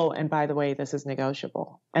 oh, and by the way, this is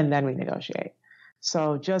negotiable, and then we negotiate.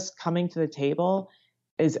 So just coming to the table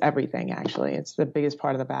is everything, actually. It's the biggest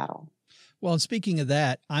part of the battle. Well, speaking of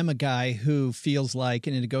that, I'm a guy who feels like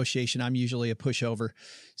in a negotiation, I'm usually a pushover.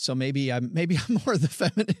 So maybe I'm more the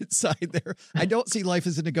feminine side there. I don't see life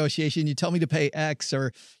as a negotiation. You tell me to pay X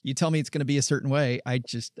or you tell me it's going to be a certain way. I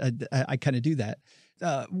kind of do that.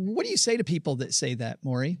 What do you say to people that say that,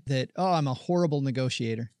 Mori, that, oh, I'm a horrible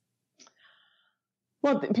negotiator?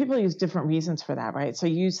 Well, people use different reasons for that, right? So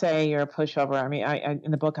you say you're a pushover. I mean, I in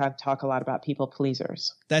the book, I talk a lot about people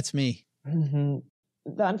pleasers. That's me. Mm-hmm.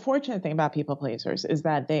 The unfortunate thing about people pleasers is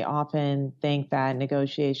that they often think that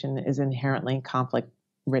negotiation is inherently conflict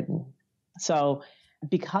ridden. So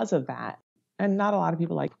because of that, and not a lot of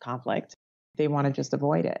people like conflict, they want to just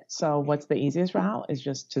avoid it. So what's the easiest route is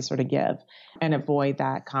just to sort of give and avoid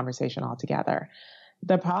that conversation altogether.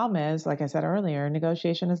 The problem is, like I said earlier,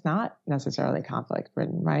 negotiation is not necessarily conflict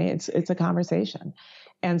ridden, right? It's a conversation.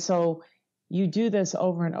 And so you do this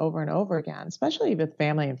over and over and over again, especially with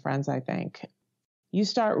family and friends, I think. You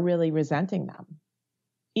start really resenting them,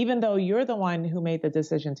 even though you're the one who made the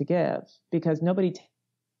decision to give, because nobody tells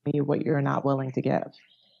you what you're not willing to give.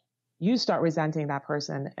 You start resenting that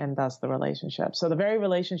person and thus the relationship. So the very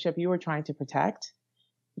relationship you were trying to protect,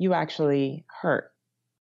 you actually hurt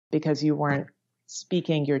because you weren't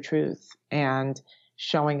speaking your truth and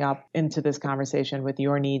showing up into this conversation with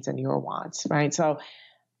your needs and your wants, right? So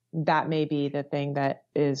that may be the thing that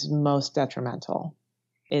is most detrimental,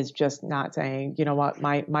 is just not saying, you know what,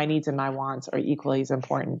 my needs and my wants are equally as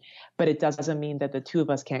important, but it doesn't mean that the two of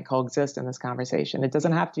us can't coexist in this conversation. It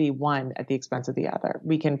doesn't have to be one at the expense of the other.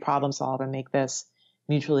 We can problem solve and make this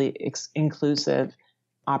mutually inclusive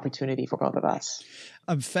opportunity for both of us.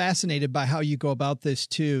 I'm fascinated by how you go about this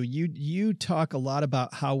too. You talk a lot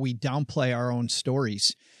about how we downplay our own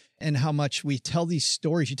stories and how much we tell these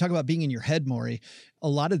stories. You talk about being in your head, Mori. A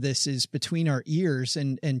lot of this is between our ears,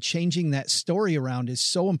 and changing that story around is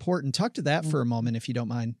so important. Talk to that for a moment, if you don't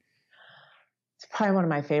mind. It's probably one of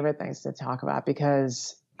my favorite things to talk about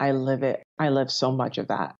because I live it. I live so much of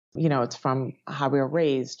that. It's from how we were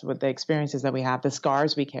raised, with the experiences that we have, the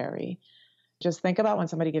scars we carry. Just think about when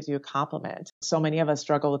somebody gives you a compliment. So many of us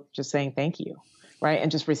struggle with just saying thank you, right?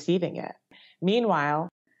 And just receiving it. Meanwhile,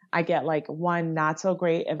 I get like one not so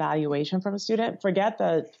great evaluation from a student. Forget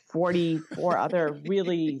the 44 other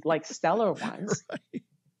really like stellar ones. Right.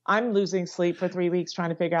 I'm losing sleep for 3 weeks trying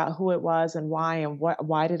to figure out who it was and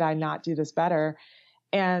why did I not do this better?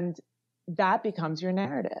 And that becomes your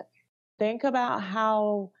narrative. Think about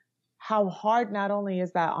how hard not only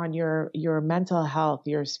is that on your mental health,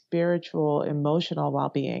 your spiritual, emotional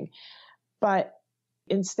well-being, but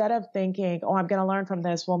instead of thinking, oh, I'm going to learn from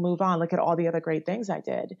this, we'll move on, look at all the other great things I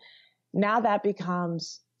did. Now that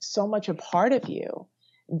becomes so much a part of you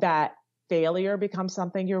that failure becomes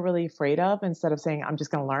something you're really afraid of, instead of saying, I'm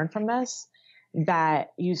just going to learn from this, that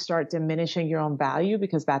you start diminishing your own value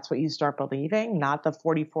because that's what you start believing, not the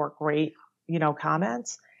 44 great,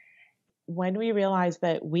 comments. When we realize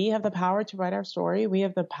that we have the power to write our story, we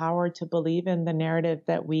have the power to believe in the narrative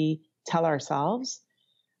that we tell ourselves,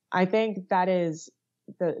 I think that is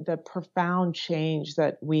the profound change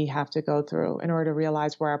that we have to go through in order to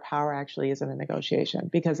realize where our power actually is in a negotiation,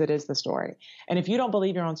 because it is the story. And if you don't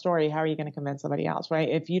believe your own story, how are you going to convince somebody else, right?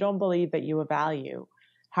 If you don't believe that you have value,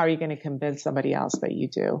 how are you going to convince somebody else that you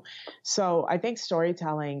do? So I think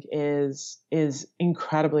storytelling is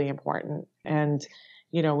incredibly important. And,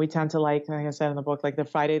 we tend to like I said in the book, like the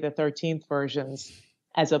Friday the 13th versions,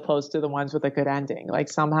 as opposed to the ones with a good ending. Like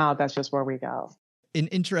somehow that's just where we go. An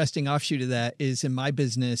interesting offshoot of that is in my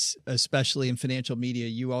business, especially in financial media,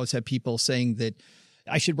 you always have people saying that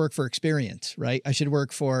I should work for experience, right? I should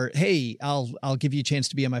work for, hey, I'll give you a chance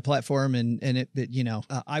to be on my platform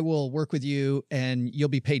I will work with you and you'll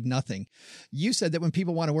be paid nothing. You said that when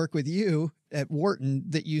people want to work with you at Wharton,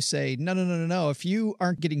 that you say, no. If you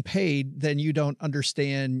aren't getting paid, then you don't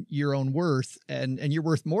understand your own worth and you're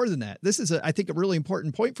worth more than that. This is, I think, a really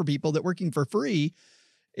important point for people that working for free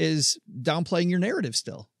is downplaying your narrative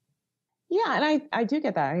still. Yeah, and I do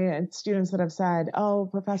get that. I had students that have said, oh,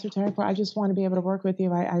 Professor Taheripour, I just want to be able to work with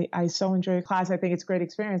you. I so enjoy your class. I think it's a great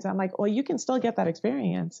experience. I'm like, well, you can still get that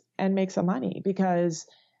experience and make some money because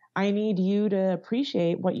I need you to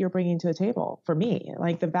appreciate what you're bringing to the table for me.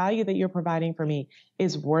 Like the value that you're providing for me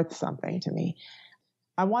is worth something to me.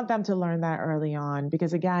 I want them to learn that early on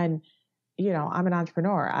because, again, I'm an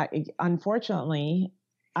entrepreneur. Unfortunately,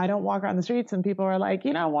 I don't walk around the streets and people are like,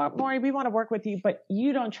 you know what, Mori, we want to work with you, but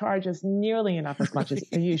you don't charge us nearly enough as much as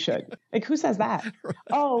you should. Like, who says that? Right.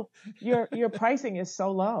 Oh, your pricing is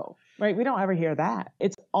so low, right? We don't ever hear that.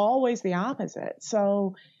 It's always the opposite.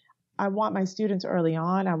 So I want my students early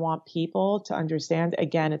on, I want people to understand,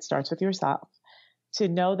 again, it starts with yourself, to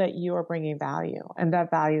know that you are bringing value and that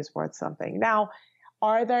value is worth something. Now,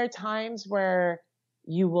 are there times where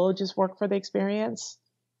you will just work for the experience?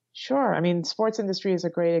 Sure. I mean, sports industry is a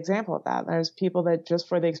great example of that. There's people that just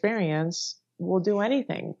for the experience will do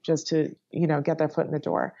anything just to, get their foot in the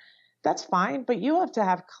door. That's fine, but you have to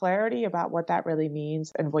have clarity about what that really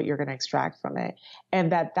means and what you're going to extract from it.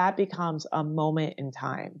 And that becomes a moment in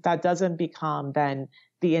time. That doesn't become then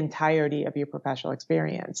the entirety of your professional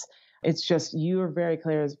experience. It's just you're very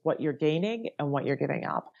clear as what you're gaining and what you're giving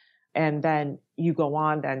up. And then you go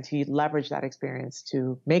on then to leverage that experience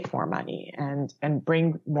to make more money and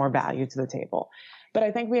bring more value to the table. But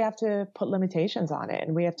I think we have to put limitations on it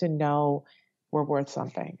and we have to know we're worth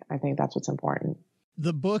something. I think that's what's important.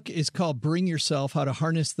 The book is called Bring Yourself: How to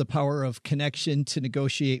Harness the Power of Connection to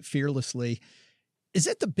Negotiate Fearlessly. Is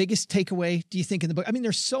that the biggest takeaway, do you think, in the book? I mean,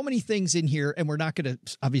 there's so many things in here, and we're not going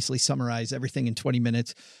to obviously summarize everything in 20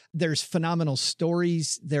 minutes. There's phenomenal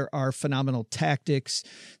stories. There are phenomenal tactics.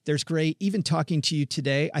 There's great, even talking to you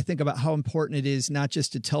today, I think about how important it is not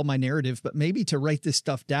just to tell my narrative, but maybe to write this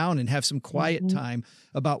stuff down and have some quiet time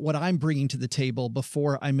about what I'm bringing to the table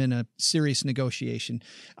before I'm in a serious negotiation.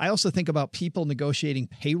 I also think about people negotiating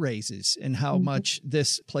pay raises and how much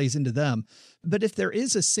this plays into them. But if there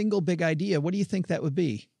is a single big idea, what do you think that would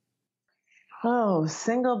be? Oh,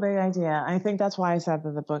 single big idea. I think that's why I said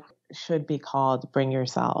that the book should be called Bring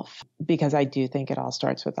Yourself, because I do think it all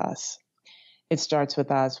starts with us. It starts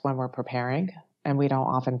with us when we're preparing, and we don't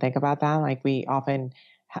often think about that. Like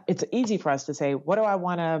it's easy for us to say, what do I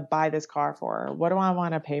want to buy this car for? What do I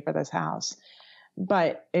want to pay for this house?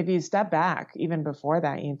 But if you step back, even before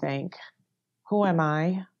that, you think, who am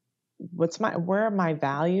I? Where are my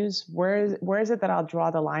values? Where is it that I'll draw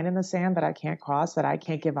the line in the sand that I can't cross, that I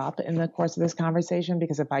can't give up in the course of this conversation?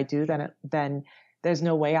 Because if I do, then there's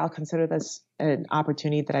no way I'll consider this an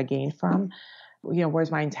opportunity that I gained from. Where's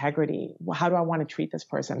my integrity? How do I want to treat this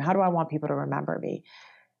person? How do I want people to remember me?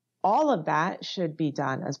 All of that should be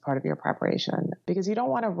done as part of your preparation because you don't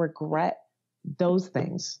want to regret those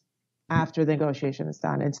things after the negotiation is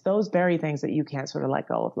done. It's those very things that you can't sort of let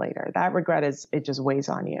go of later. That regret it just weighs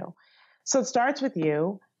on you. So it starts with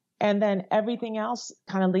you, and then everything else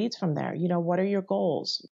kind of leads from there. What are your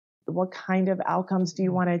goals? What kind of outcomes do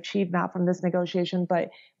you want to achieve, not from this negotiation,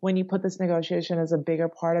 but when you put this negotiation as a bigger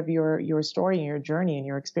part of your story and your journey and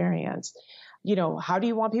your experience? How do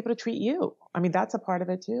you want people to treat you? I mean, that's a part of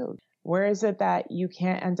it too. Where is it that you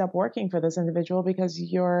can't end up working for this individual because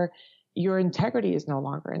your integrity is no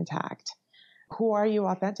longer intact? Who are you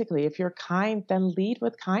authentically? If you're kind, then lead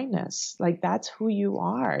with kindness. Like that's who you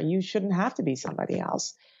are. You shouldn't have to be somebody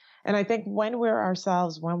else. And I think when we're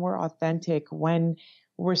ourselves, when we're authentic, when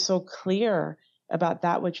we're so clear about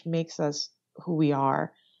that which makes us who we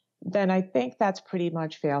are, then I think that's pretty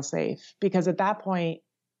much fail safe because at that point,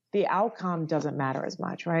 the outcome doesn't matter as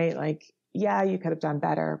much, right? Like, yeah, you could have done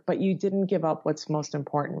better, but you didn't give up what's most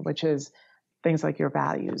important, which is things like your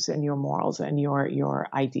values and your morals and your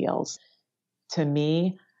ideals. To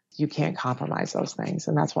me, you can't compromise those things.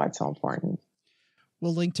 And that's why it's so important.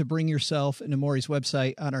 We'll link to Bring Yourself and to Mori's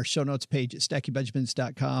website on our show notes page at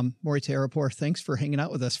stackingbenjamins.com. Mori Taheripour, thanks for hanging out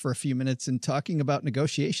with us for a few minutes and talking about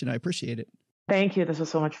negotiation. I appreciate it. Thank you. This was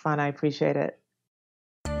so much fun. I appreciate it.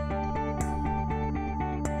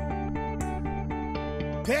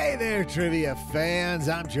 Hey there, trivia fans.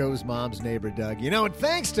 I'm Joe's mom's neighbor, Doug. And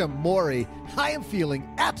thanks to Mori, I am feeling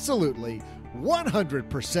absolutely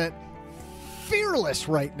 100% fearless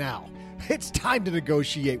right now. It's time to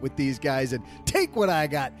negotiate with these guys and take what I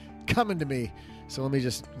got coming to me So let me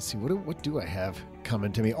just see, what do I have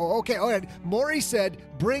coming to me? Oh, okay, all right. Maury said,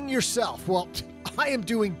 bring yourself. Well, I am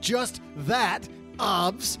doing just that,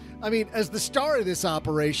 obs. I mean, as the star of this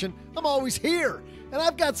operation, I'm always here, and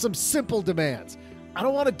I've got some simple demands. I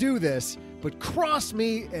don't want to do this, but cross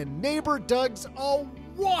me and neighbor Doug's all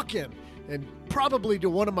walking, and probably to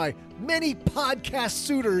one of my many podcast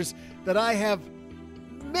suitors that I have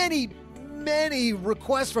many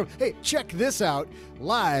requests from. Hey, check this out.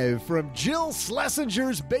 Live from Jill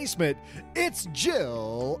Schlesinger's basement, it's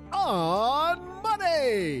Jill on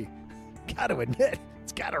Monday. Gotta admit,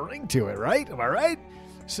 it's got a ring to it, right? Am I right?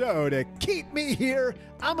 So to keep me here,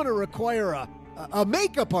 I'm going to require a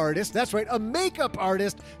makeup artist. That's right, a makeup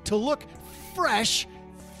artist to look fresh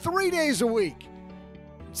 3 days a week.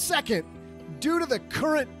 Second, due to the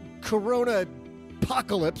current corona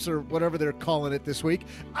apocalypse, or whatever they're calling it this week,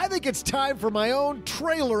 I think it's time for my own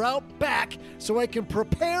trailer out back so I can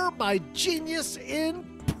prepare my genius in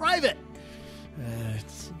private.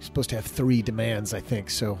 It's supposed to have 3 demands, I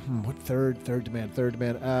think. So, what third demand?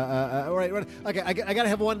 All right. Okay, I got to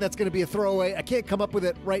have one that's going to be a throwaway. I can't come up with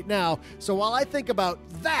it right now. So while I think about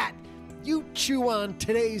that, you chew on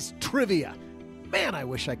today's trivia. Man, I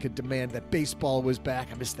wish I could demand that baseball was back.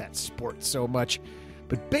 I miss that sport so much.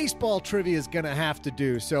 But baseball trivia is going to have to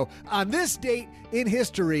do. So on this date in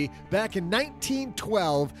history, back in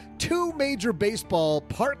 1912, 2 major baseball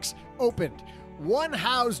parks opened. One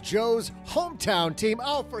housed Joe's hometown team.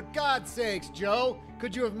 Oh, for God's sakes, Joe,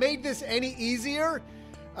 could you have made this any easier?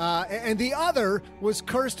 And the other was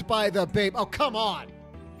cursed by the babe. Oh, come on.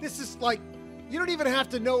 This is like, you don't even have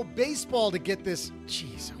to know baseball to get this.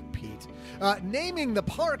 Jeez, oh, Pete. Naming the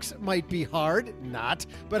parks might be hard. Not.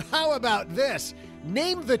 But how about this?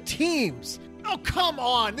 Name the teams. Oh, come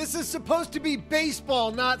on. This is supposed to be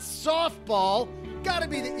baseball, not softball. Gotta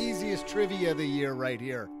be the easiest trivia of the year right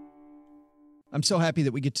here. I'm so happy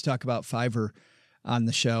that we get to talk about Fiverr on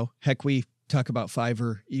the show. Heck, we talk about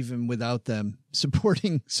Fiverr even without them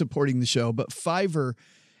supporting the show. But Fiverr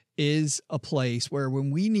is a place where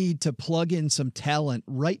when we need to plug in some talent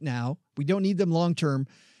right now, we don't need them long-term.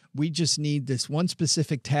 We just need this one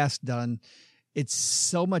specific task done. It's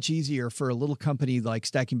so much easier for a little company like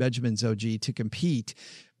Stacking Benjamins, OG, to compete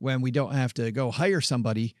when we don't have to go hire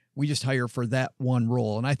somebody. We just hire for that one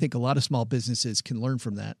role. And I think a lot of small businesses can learn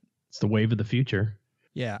from that. It's the wave of the future.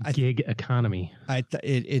 Yeah. Gig economy.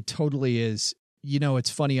 It totally is. You know, it's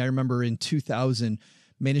funny. I remember in 2000,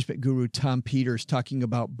 management guru Tom Peters talking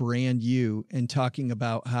about brand you and talking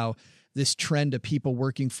about how this trend of people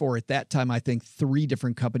working for, at that time, I think 3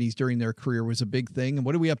 different companies during their career was a big thing. And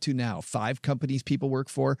what are we up to now? 5 companies people work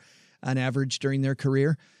for on average during their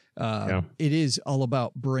career. Yeah. It is all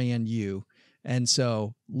about brand you. And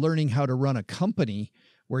so learning how to run a company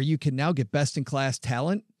where you can now get best in class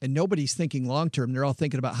talent, and nobody's thinking long-term. They're all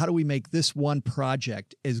thinking about how do we make this one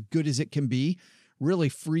project as good as it can be, really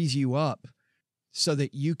frees you up so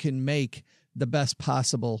that you can make the best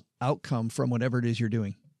possible outcome from whatever it is you're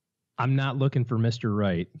doing. I'm not looking for Mr.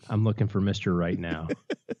 Right. I'm looking for Mr. Right now.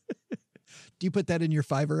 Do you put that in your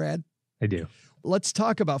Fiverr ad? I do. Let's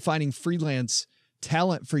talk about finding freelance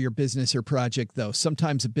talent for your business or project, though.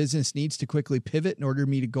 Sometimes a business needs to quickly pivot in order to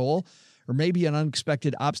meet a goal, or maybe an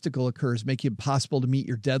unexpected obstacle occurs, making it impossible to meet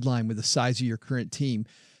your deadline with the size of your current team.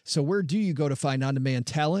 So where do you go to find on-demand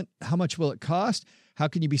talent? How much will it cost? How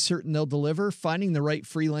can you be certain they'll deliver? Finding the right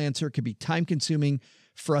freelancer can be time-consuming,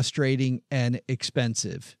 frustrating, and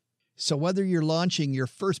expensive. So whether you're launching your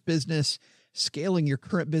first business, scaling your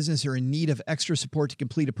current business, or in need of extra support to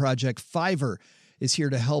complete a project, Fiverr is here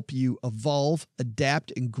to help you evolve,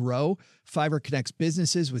 adapt, and grow. Fiverr connects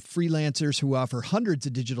businesses with freelancers who offer hundreds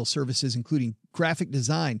of digital services, including graphic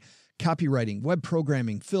design, copywriting, web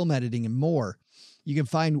programming, film editing, and more. You can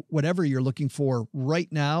find whatever you're looking for right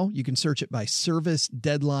now. You can search it by service,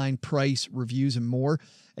 deadline, price, reviews, and more,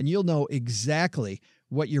 and you'll know exactly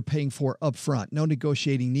what you're paying for upfront. No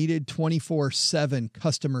negotiating needed, 24/7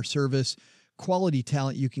 customer service, quality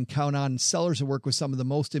talent you can count on, sellers who work with some of the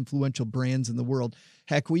most influential brands in the world.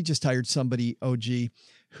 Heck, we just hired somebody, OG,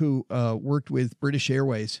 who worked with British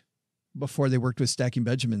Airways before they worked with Stacking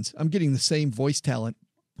Benjamins. I'm getting the same voice talent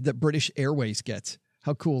that British Airways gets.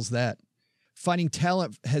 How cool is that? Finding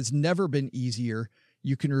talent has never been easier.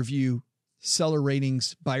 You can review seller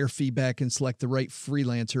ratings, buyer feedback, and select the right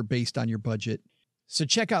freelancer based on your budget. So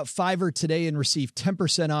check out Fiverr today and receive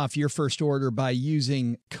 10% off your first order by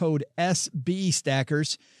using code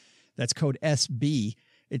SBStackers. That's code SB.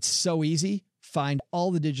 It's so easy. Find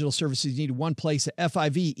all the digital services you need in one place at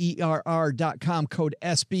Fiverr.com, code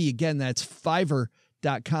SB. Again, that's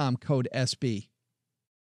Fiverr.com, code SB.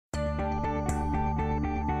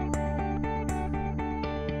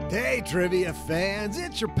 Hey, trivia fans,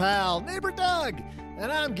 it's your pal, Neighbor Doug,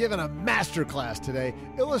 and I'm giving a masterclass today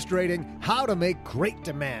illustrating how to make great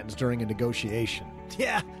demands during a negotiation.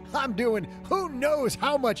 Yeah, I'm doing who knows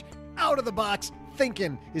how much out-of-the-box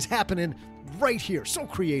thinking is happening right here. So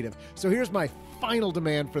creative. So here's my final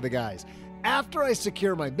demand for the guys. After I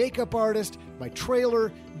secure my makeup artist, my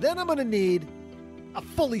trailer, then I'm going to need a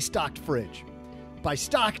fully stocked fridge. By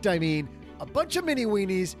stocked, I mean a bunch of mini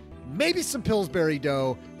weenies, maybe some Pillsbury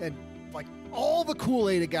dough, and like all the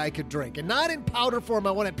Kool-Aid a guy could drink. And not in powder form,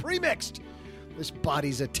 I want it pre-mixed. This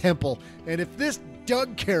body's a temple, and if this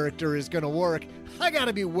Doug character is going to work, I got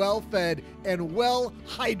to be well-fed and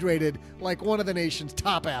well-hydrated like one of the nation's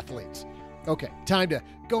top athletes. Okay, time to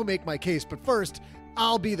go make my case, but first,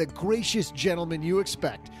 I'll be the gracious gentleman you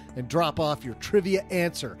expect and drop off your trivia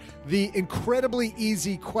answer. The incredibly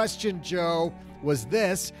easy question, Joe, was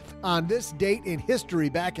this. On this date in history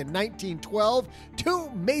back in 1912, 2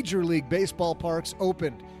 Major League Baseball parks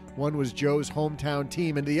opened. One was Joe's hometown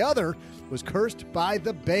team, and the other was cursed by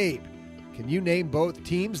the Babe. Can you name both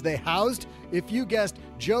teams they housed? If you guessed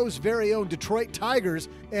Joe's very own Detroit Tigers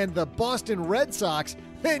and the Boston Red Sox,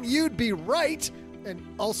 then you'd be right. And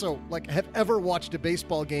also, have ever watched a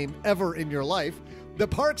baseball game ever in your life? The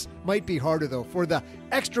parks might be harder, though. For the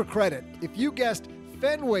extra credit, if you guessed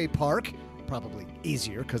Fenway Park, probably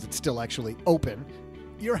easier because it's still actually open,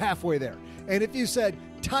 you're halfway there. And if you said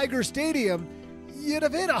Tiger Stadium, you'd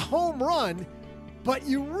have hit a home run, but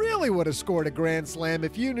you really would have scored a grand slam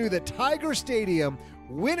if you knew that Tiger Stadium,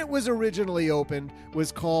 when it was originally opened,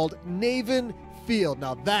 was called Navin Field.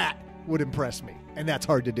 Now that would impress me, and that's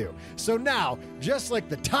hard to do. So now, just like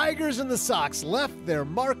the Tigers and the Sox left their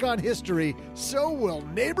mark on history, so will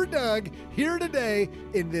Neighbor Doug here today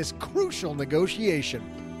in this crucial negotiation.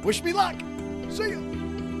 Wish me luck. See ya.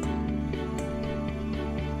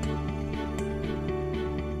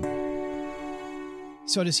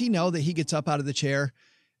 So does he know that he gets up out of the chair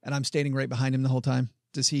and I'm standing right behind him the whole time?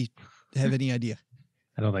 Does he have any idea?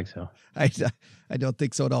 I don't think so. I don't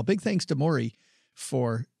think so at all. Big thanks to Mori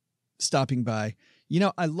for stopping by. You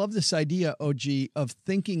know, I love this idea, OG, of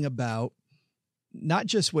thinking about not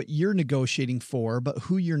just what you're negotiating for, but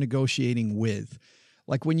who you're negotiating with.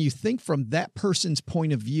 Like when you think from that person's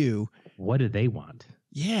point of view, what do they want?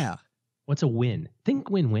 Yeah. What's a win? Think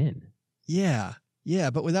win-win. Yeah. Yeah.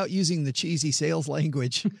 But without using the cheesy sales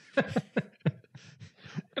language. I'm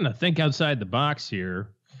going to think outside the box here,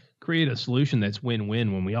 create a solution that's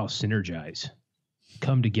win-win when we all synergize,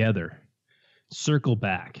 come together, circle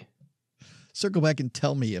back and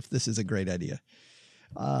tell me if this is a great idea.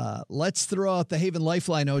 Let's throw out the Haven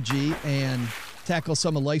Lifeline, OG, and tackle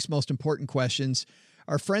some of life's most important questions.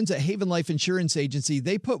 Our friends at Haven Life Insurance Agency,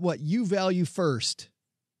 they put what you value first.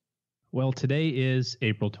 Well, today is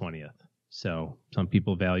April 20th. So some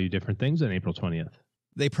people value different things on April 20th.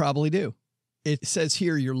 They probably do. It says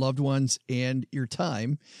here your loved ones and your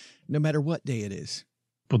time, no matter what day it is.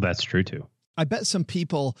 Well, that's true too. I bet some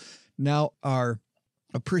people now are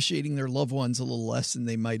appreciating their loved ones a little less than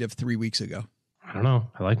they might have 3 weeks ago. I don't know.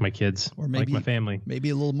 I like my kids, or maybe, I like my family. Maybe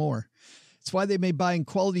a little more. It's why they made buying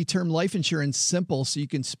quality term life insurance simple so you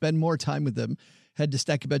can spend more time with them. Head to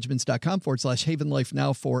stackingbenjamins.com/Haven Life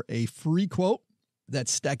now for a free quote.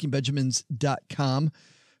 That's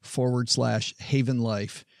stackingbenjamins.com/Haven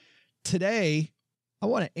Life. Today, I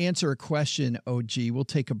want to answer a question, OG. We'll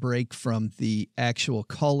take a break from the actual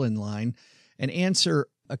call-in line and answer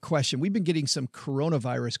a question. We've been getting some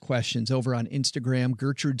coronavirus questions over on Instagram.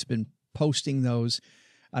 Gertrude's been posting those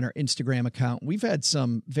on our Instagram account. We've had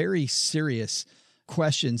some very serious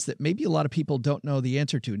questions that maybe a lot of people don't know the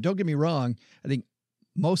answer to. And don't get me wrong, I think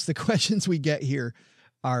most of the questions we get here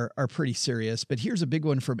are pretty serious. But here's a big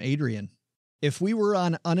one from Adrian. If we were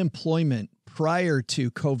on unemployment prior to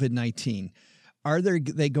COVID-19, are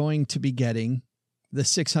they going to be getting the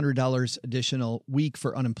 $600 additional week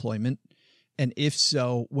for unemployment? And if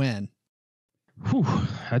so, when? Whew,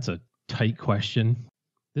 that's a tight question.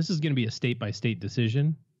 This is going to be a state-by-state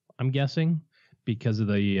decision, I'm guessing, because of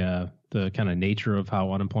the kind of nature of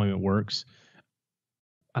how unemployment works.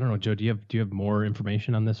 I don't know, Joe, do you have more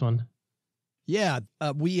information on this one? Yeah,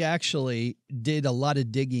 we actually did a lot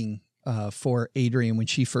of digging for Adrian when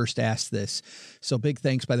she first asked this. So big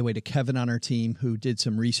thanks, by the way, to Kevin on our team who did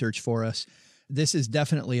some research for us. This is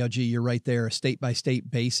definitely, OG, you're right there, a state-by-state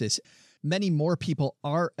basis. Many more people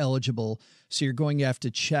are eligible, so you're going to have to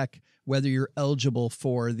check whether you're eligible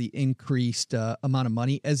for the increased amount of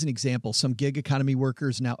money. As an example, some gig economy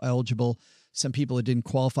workers now eligible. Some people that didn't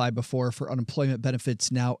qualify before for unemployment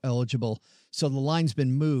benefits now eligible. So the line's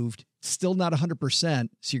been moved, still not 100%.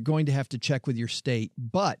 So you're going to have to check with your state.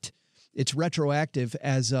 But It's retroactive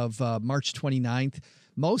as of March 29th.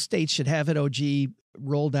 Most states should have it, OG,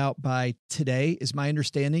 rolled out by today, is my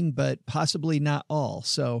understanding, but possibly not all.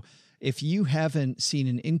 So if you haven't seen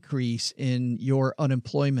an increase in your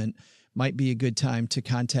unemployment, might be a good time to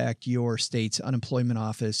contact your state's unemployment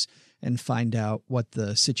office and find out what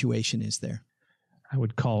the situation is there. I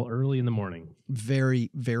would call early in the morning. Very,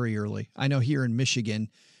 very early. I know here in Michigan,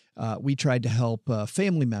 we tried to help a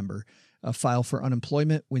family member file for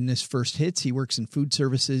unemployment when this first hits. He works in food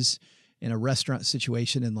services in a restaurant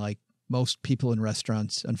situation, and like most people in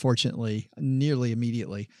restaurants, unfortunately, nearly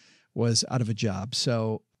immediately was out of a job.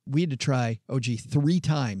 So we had to try OG 3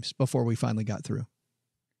 times before we finally got through.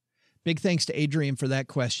 Big thanks to Adrian for that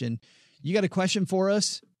question. You got a question for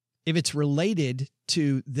us? If it's related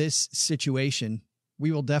to this situation,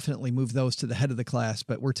 we will definitely move those to the head of the class,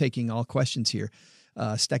 but we're taking all questions here.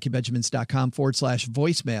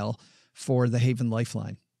 StackingBenjamins.com/voicemail for the Haven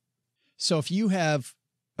Lifeline. So if you have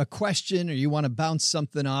a question or you want to bounce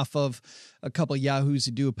something off of a couple of yahoos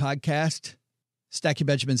who do a podcast,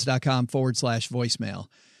 StackingBenjamins.com/voicemail.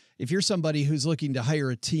 If you're somebody who's looking to hire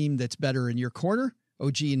a team that's better in your corner,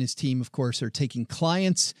 OG and his team, of course, are taking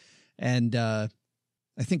clients. And I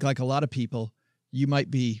think like a lot of people, you might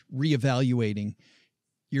be reevaluating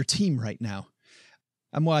your team right now.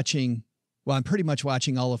 I'm pretty much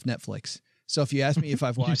watching all of Netflix. So if you ask me if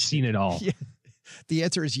I've watched You've seen it all. Yeah, the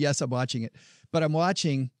answer is yes, I'm watching it. But I'm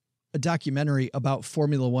watching a documentary about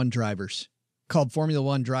Formula One drivers called Formula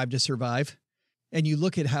One Drive to Survive. And you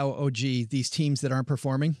look at how OG, these teams that aren't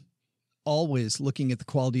performing, always looking at the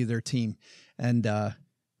quality of their team. And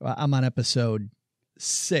I'm on episode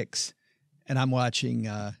 6, and I'm watching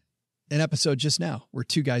an episode just now where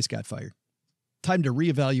 2 guys got fired. Time to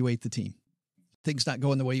reevaluate the team. Things not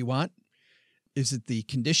going the way you want. Is it the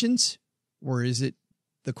conditions, or is it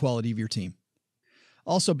the quality of your team?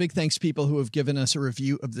 Also, big thanks to people who have given us a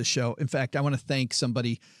review of the show. In fact, I want to thank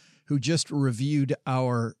somebody who just reviewed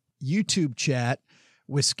our YouTube chat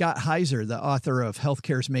with Scott Heiser, the author of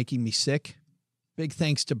Healthcare's Making Me Sick. Big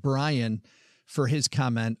thanks to Brian for his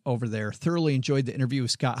comment over there. Thoroughly enjoyed the interview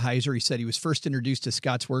with Scott Heiser. He said he was first introduced to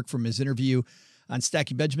Scott's work from his interview on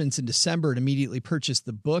Stacking Benjamins in December and immediately purchased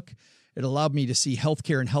the book. It allowed me to see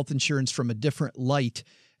healthcare and health insurance from a different light.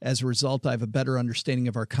 As a result, I have a better understanding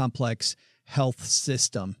of our complex health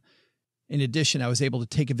system. In addition, I was able to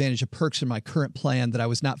take advantage of perks in my current plan that I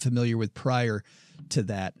was not familiar with prior to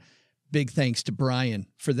that. Big thanks to Brian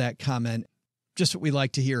for that comment. Just what we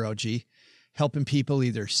like to hear, OG. Helping people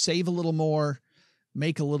either save a little more,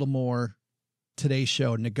 make a little more. Today's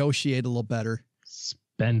show, negotiate a little better.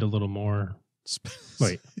 Spend a little more.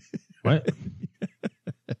 Wait, what?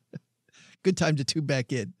 Good time to tune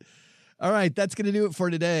back in. All right, that's going to do it for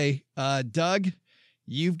today. Doug,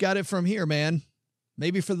 you've got it from here, man.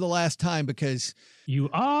 Maybe for the last time, because you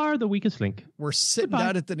are the weakest link. We're sitting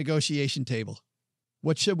out at the negotiation table.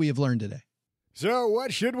 What should we have learned today? So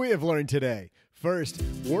what should we have learned today? First,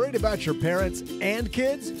 worried about your parents and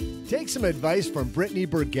kids? Take some advice from Brittany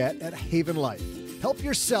Burgett at Haven Life. Help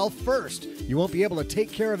yourself first. You won't be able to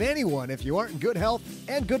take care of anyone if you aren't in good health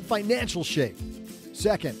and good financial shape.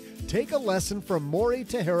 Second, take a lesson from Mori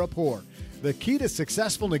Taheripour. The key to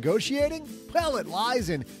successful negotiating? Well, it lies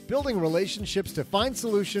in building relationships to find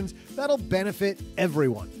solutions that'll benefit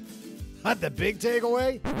everyone. Not the big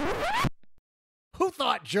takeaway? Who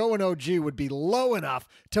thought Joe and OG would be low enough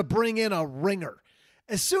to bring in a ringer?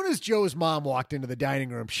 As soon as Joe's mom walked into the dining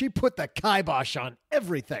room, she put the kibosh on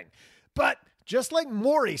everything. But just like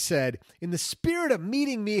Maury said, in the spirit of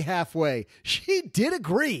meeting me halfway, she did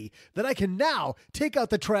agree that I can now take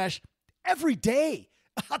out the trash every day.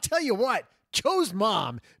 I'll tell you what, Joe's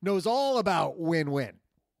mom knows all about win-win.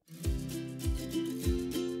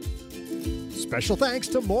 Special thanks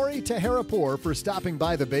to Mori Taheripour for stopping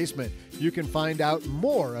by the basement. You can find out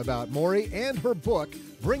more about Mori and her book,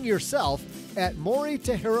 Bring Yourself, at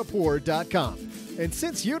moritaheripour.com. And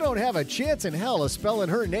since you don't have a chance in hell of spelling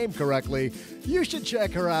her name correctly, you should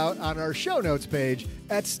check her out on our show notes page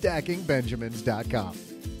at stackingbenjamins.com.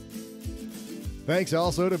 Thanks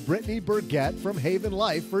also to Brittany Burgett from Haven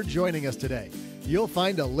Life for joining us today. You'll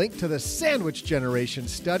find a link to the Sandwich Generation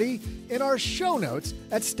study in our show notes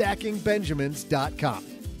at stackingbenjamins.com.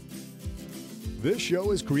 This show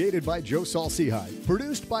is created by Joe Salsihai,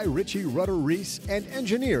 produced by Richie Rutter-Reese, and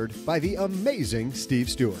engineered by the amazing Steve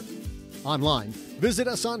Stewart. Online, visit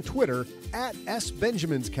us on Twitter at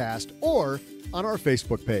SBenjaminsCast or on our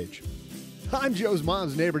Facebook page. I'm Joe's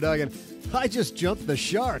mom's neighbor, Doug, and I just jumped the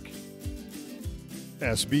shark.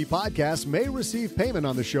 SB Podcasts may receive payment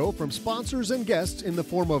on the show from sponsors and guests in the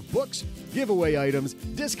form of books, giveaway items,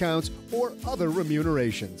 discounts, or other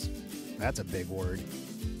remunerations. That's a big word.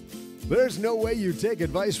 There's no way you take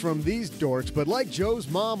advice from these dorks, but like Joe's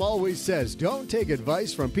mom always says, don't take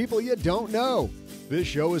advice from people you don't know. This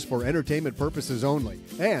show is for entertainment purposes only,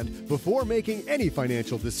 and before making any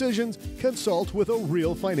financial decisions, consult with a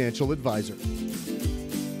real financial advisor.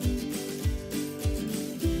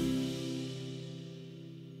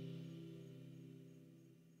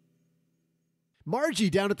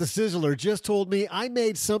 Margie down at the Sizzler just told me I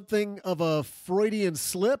made something of a Freudian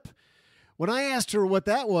slip. When I asked her what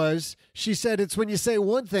that was, she said it's when you say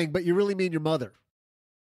one thing, but you really mean your mother.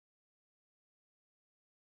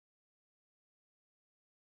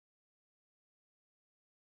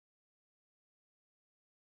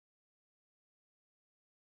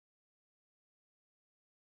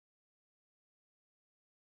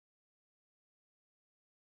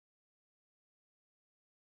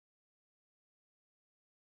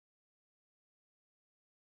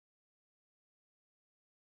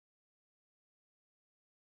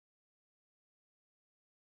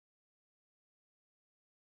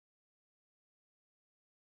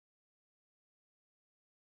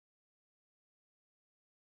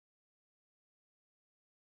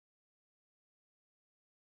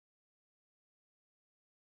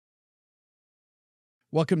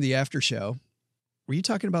 Welcome to the after show. Were you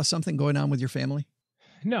talking about something going on with your family?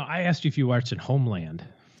 No, I asked you if you watched Homeland.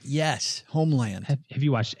 Yes, Homeland. Have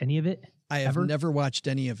you watched any of it? I have never watched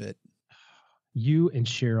any of it. You and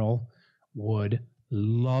Cheryl would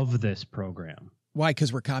love this program. Why?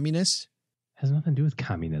 Because we're communists? Has nothing to do with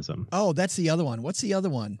communism. Oh, that's the other one. What's the other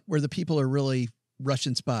one where the people are really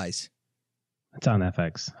Russian spies? It's on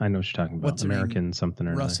FX. I know what you're talking about. What's American something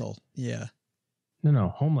or Russell. Another. Yeah. No,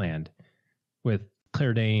 Homeland with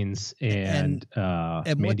Claire Danes and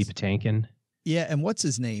Mandy Patinkin. Yeah, and what's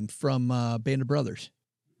his name from Band of Brothers?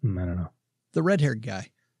 I don't know. The red-haired guy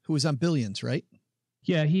who was on Billions, right?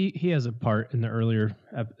 Yeah, he has a part in the earlier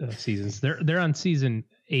seasons. They're on season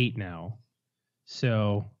 8 now,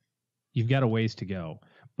 so you've got a ways to go.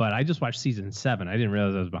 But I just watched season 7. I didn't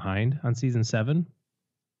realize I was behind on season 7.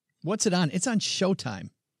 What's it on? It's on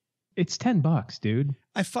Showtime. It's $10, dude.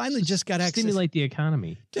 I finally just got access. Stimulate the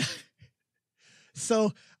economy.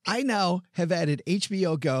 So I now have added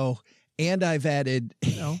HBO Go, and I've added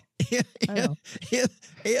and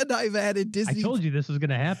I've added Disney. I told you this was going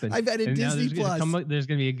to happen. I've added Disney Plus. There's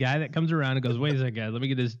going to be a guy that comes around and goes, "Wait a second, guys. Let me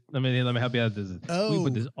get this. Let me help you out with this. We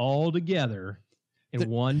put this all together in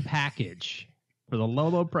one package for the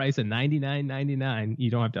low price of $99.99.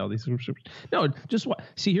 You don't have to have all these subscriptions. No, just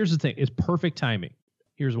see. Here's the thing: it's perfect timing.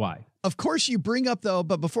 Here's why. Of course, you bring up though,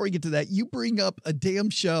 but before we get to that, you bring up a damn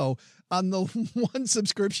show on the one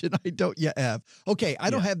subscription I don't yet have. Okay, I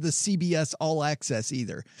don't have the CBS All Access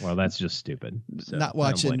either. Well, that's just stupid. So not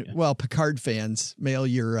watching. Well, Picard fans, mail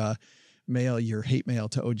your hate mail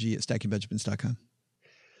to og@stackingbenjamins.com.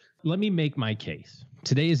 Let me make my case.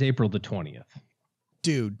 Today is April the 20th.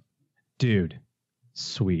 Dude.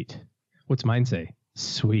 Sweet. What's mine say?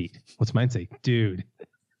 Sweet. What's mine say? Dude.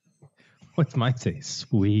 What's mine say?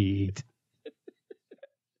 Sweet.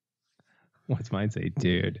 What's mine say?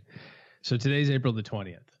 Dude. So today's April the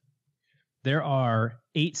 20th. There are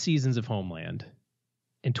 8 seasons of Homeland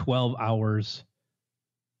and 12 hours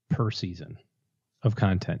per season of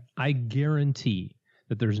content. I guarantee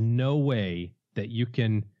that there's no way that you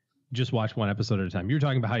can just watch one episode at a time. You're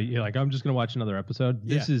talking about how you're like, I'm just going to watch another episode.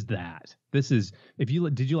 This is that. This is, did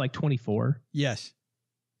you like 24? Yes.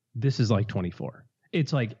 This is like 24.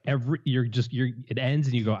 It's like it ends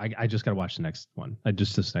and you go, I just got to watch the next one.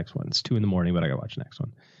 This next one. It's 2 a.m, but I got to watch the next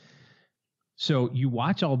one. So you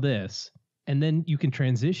watch all this and then you can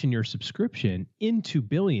transition your subscription into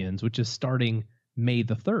Billions, which is starting May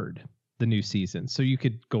the 3rd, the new season. So you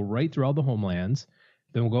could go right through all the Homelands,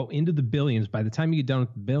 then we'll go into the Billions. By the time you get done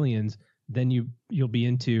with the Billions, then you'll be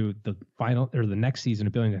into the final or the next season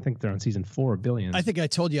of Billions. I think they're on season 4 of Billions. I think I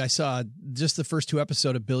told you I saw just the first 2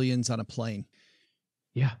 episodes of Billions on a plane.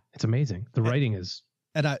 Yeah, it's amazing. The writing is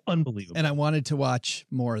unbelievable. And I wanted to watch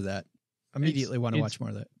more of that. Immediately want to watch more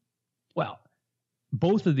of that. Well,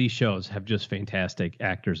 both of these shows have just fantastic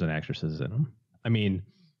actors and actresses in them. I mean,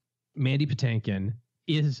 Mandy Patinkin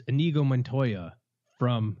is Inigo Montoya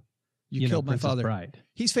from You Killed My Princess Father. Bride.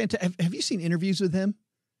 He's fantastic. Have you seen interviews with him?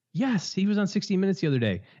 Yes, he was on 60 Minutes the other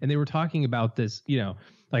day, and they were talking about this,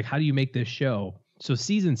 like how do you make this show? So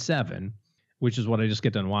season 7, which is what I just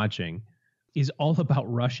get done watching, is all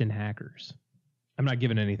about Russian hackers. I'm not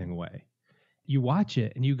giving anything away. You watch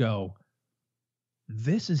it and you go,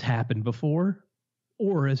 this has happened before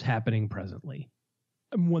or is happening presently.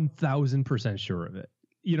 I'm 1000% sure of it.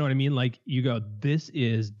 You know what I mean? Like you go, this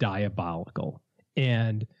is diabolical.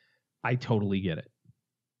 And I totally get it.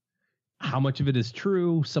 how much of it is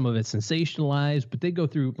true. Some of it's sensationalized, but they go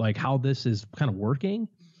through like how this is kind of working.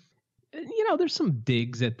 You know, there's some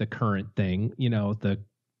digs at the current thing, you know, the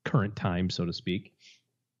current time, so to speak.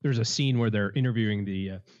 There's a scene where they're interviewing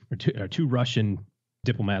the two Russian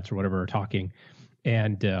diplomats or whatever are talking,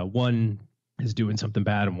 and one is doing something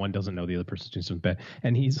bad and one doesn't know the other person's doing something bad.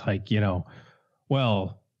 And he's like, you know,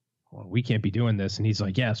 well, we can't be doing this. And he's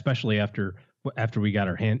like, yeah, especially after we got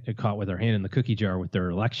caught with our hand in the cookie jar with their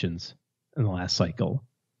elections in the last cycle.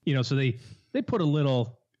 You know, so they put a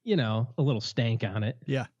little stank on it.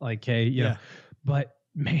 Yeah. Like, hey, you know, but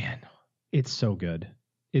man, it's so good.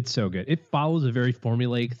 It's so good. It follows a very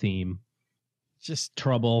formulaic theme. Just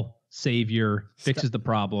trouble, savior, fixes the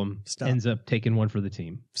problem, ends up taking one for the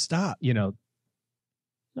team. Stop. You know,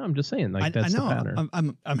 no, I'm just saying, like, that's the pattern.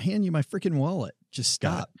 I'm handing you my freaking wallet. Just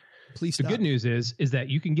stop. Please stop. The good news is that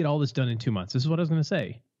you can get all this done in 2 months. This is what I was going to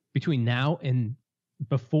say. Between now and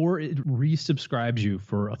before it resubscribes you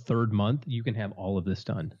for a third month, you can have all of this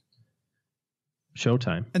done.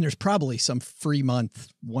 Showtime. And there's probably some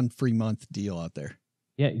one free month deal out there.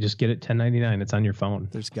 Yeah, you just get it $10.99. It's on your phone.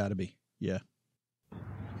 There's got to be. Yeah.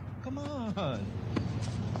 Come on.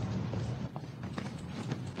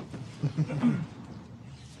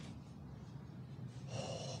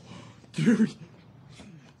 Dude,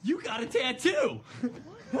 you got a tattoo.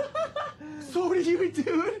 So do you,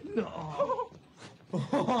 dude? No.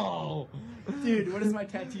 Oh. Dude, what does my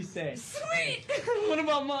tattoo say? Sweet! What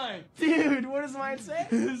about mine? Dude, what does mine say?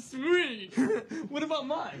 Sweet! What about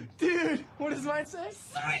mine? Dude, what does mine say?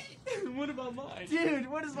 Sweet! What about mine? Dude,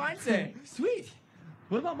 what does mine say? Sweet!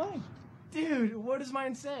 What about mine? Dude, what does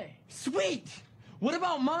mine say? Sweet! What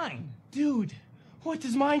about mine? Dude, what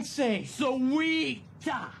does mine say? Sweet!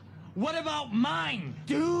 What about mine?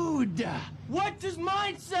 Dude, what does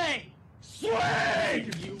mine say? Sweet!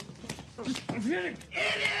 You idiot!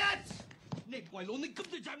 你鬼佬，你今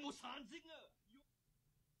次就係冇散聲啊！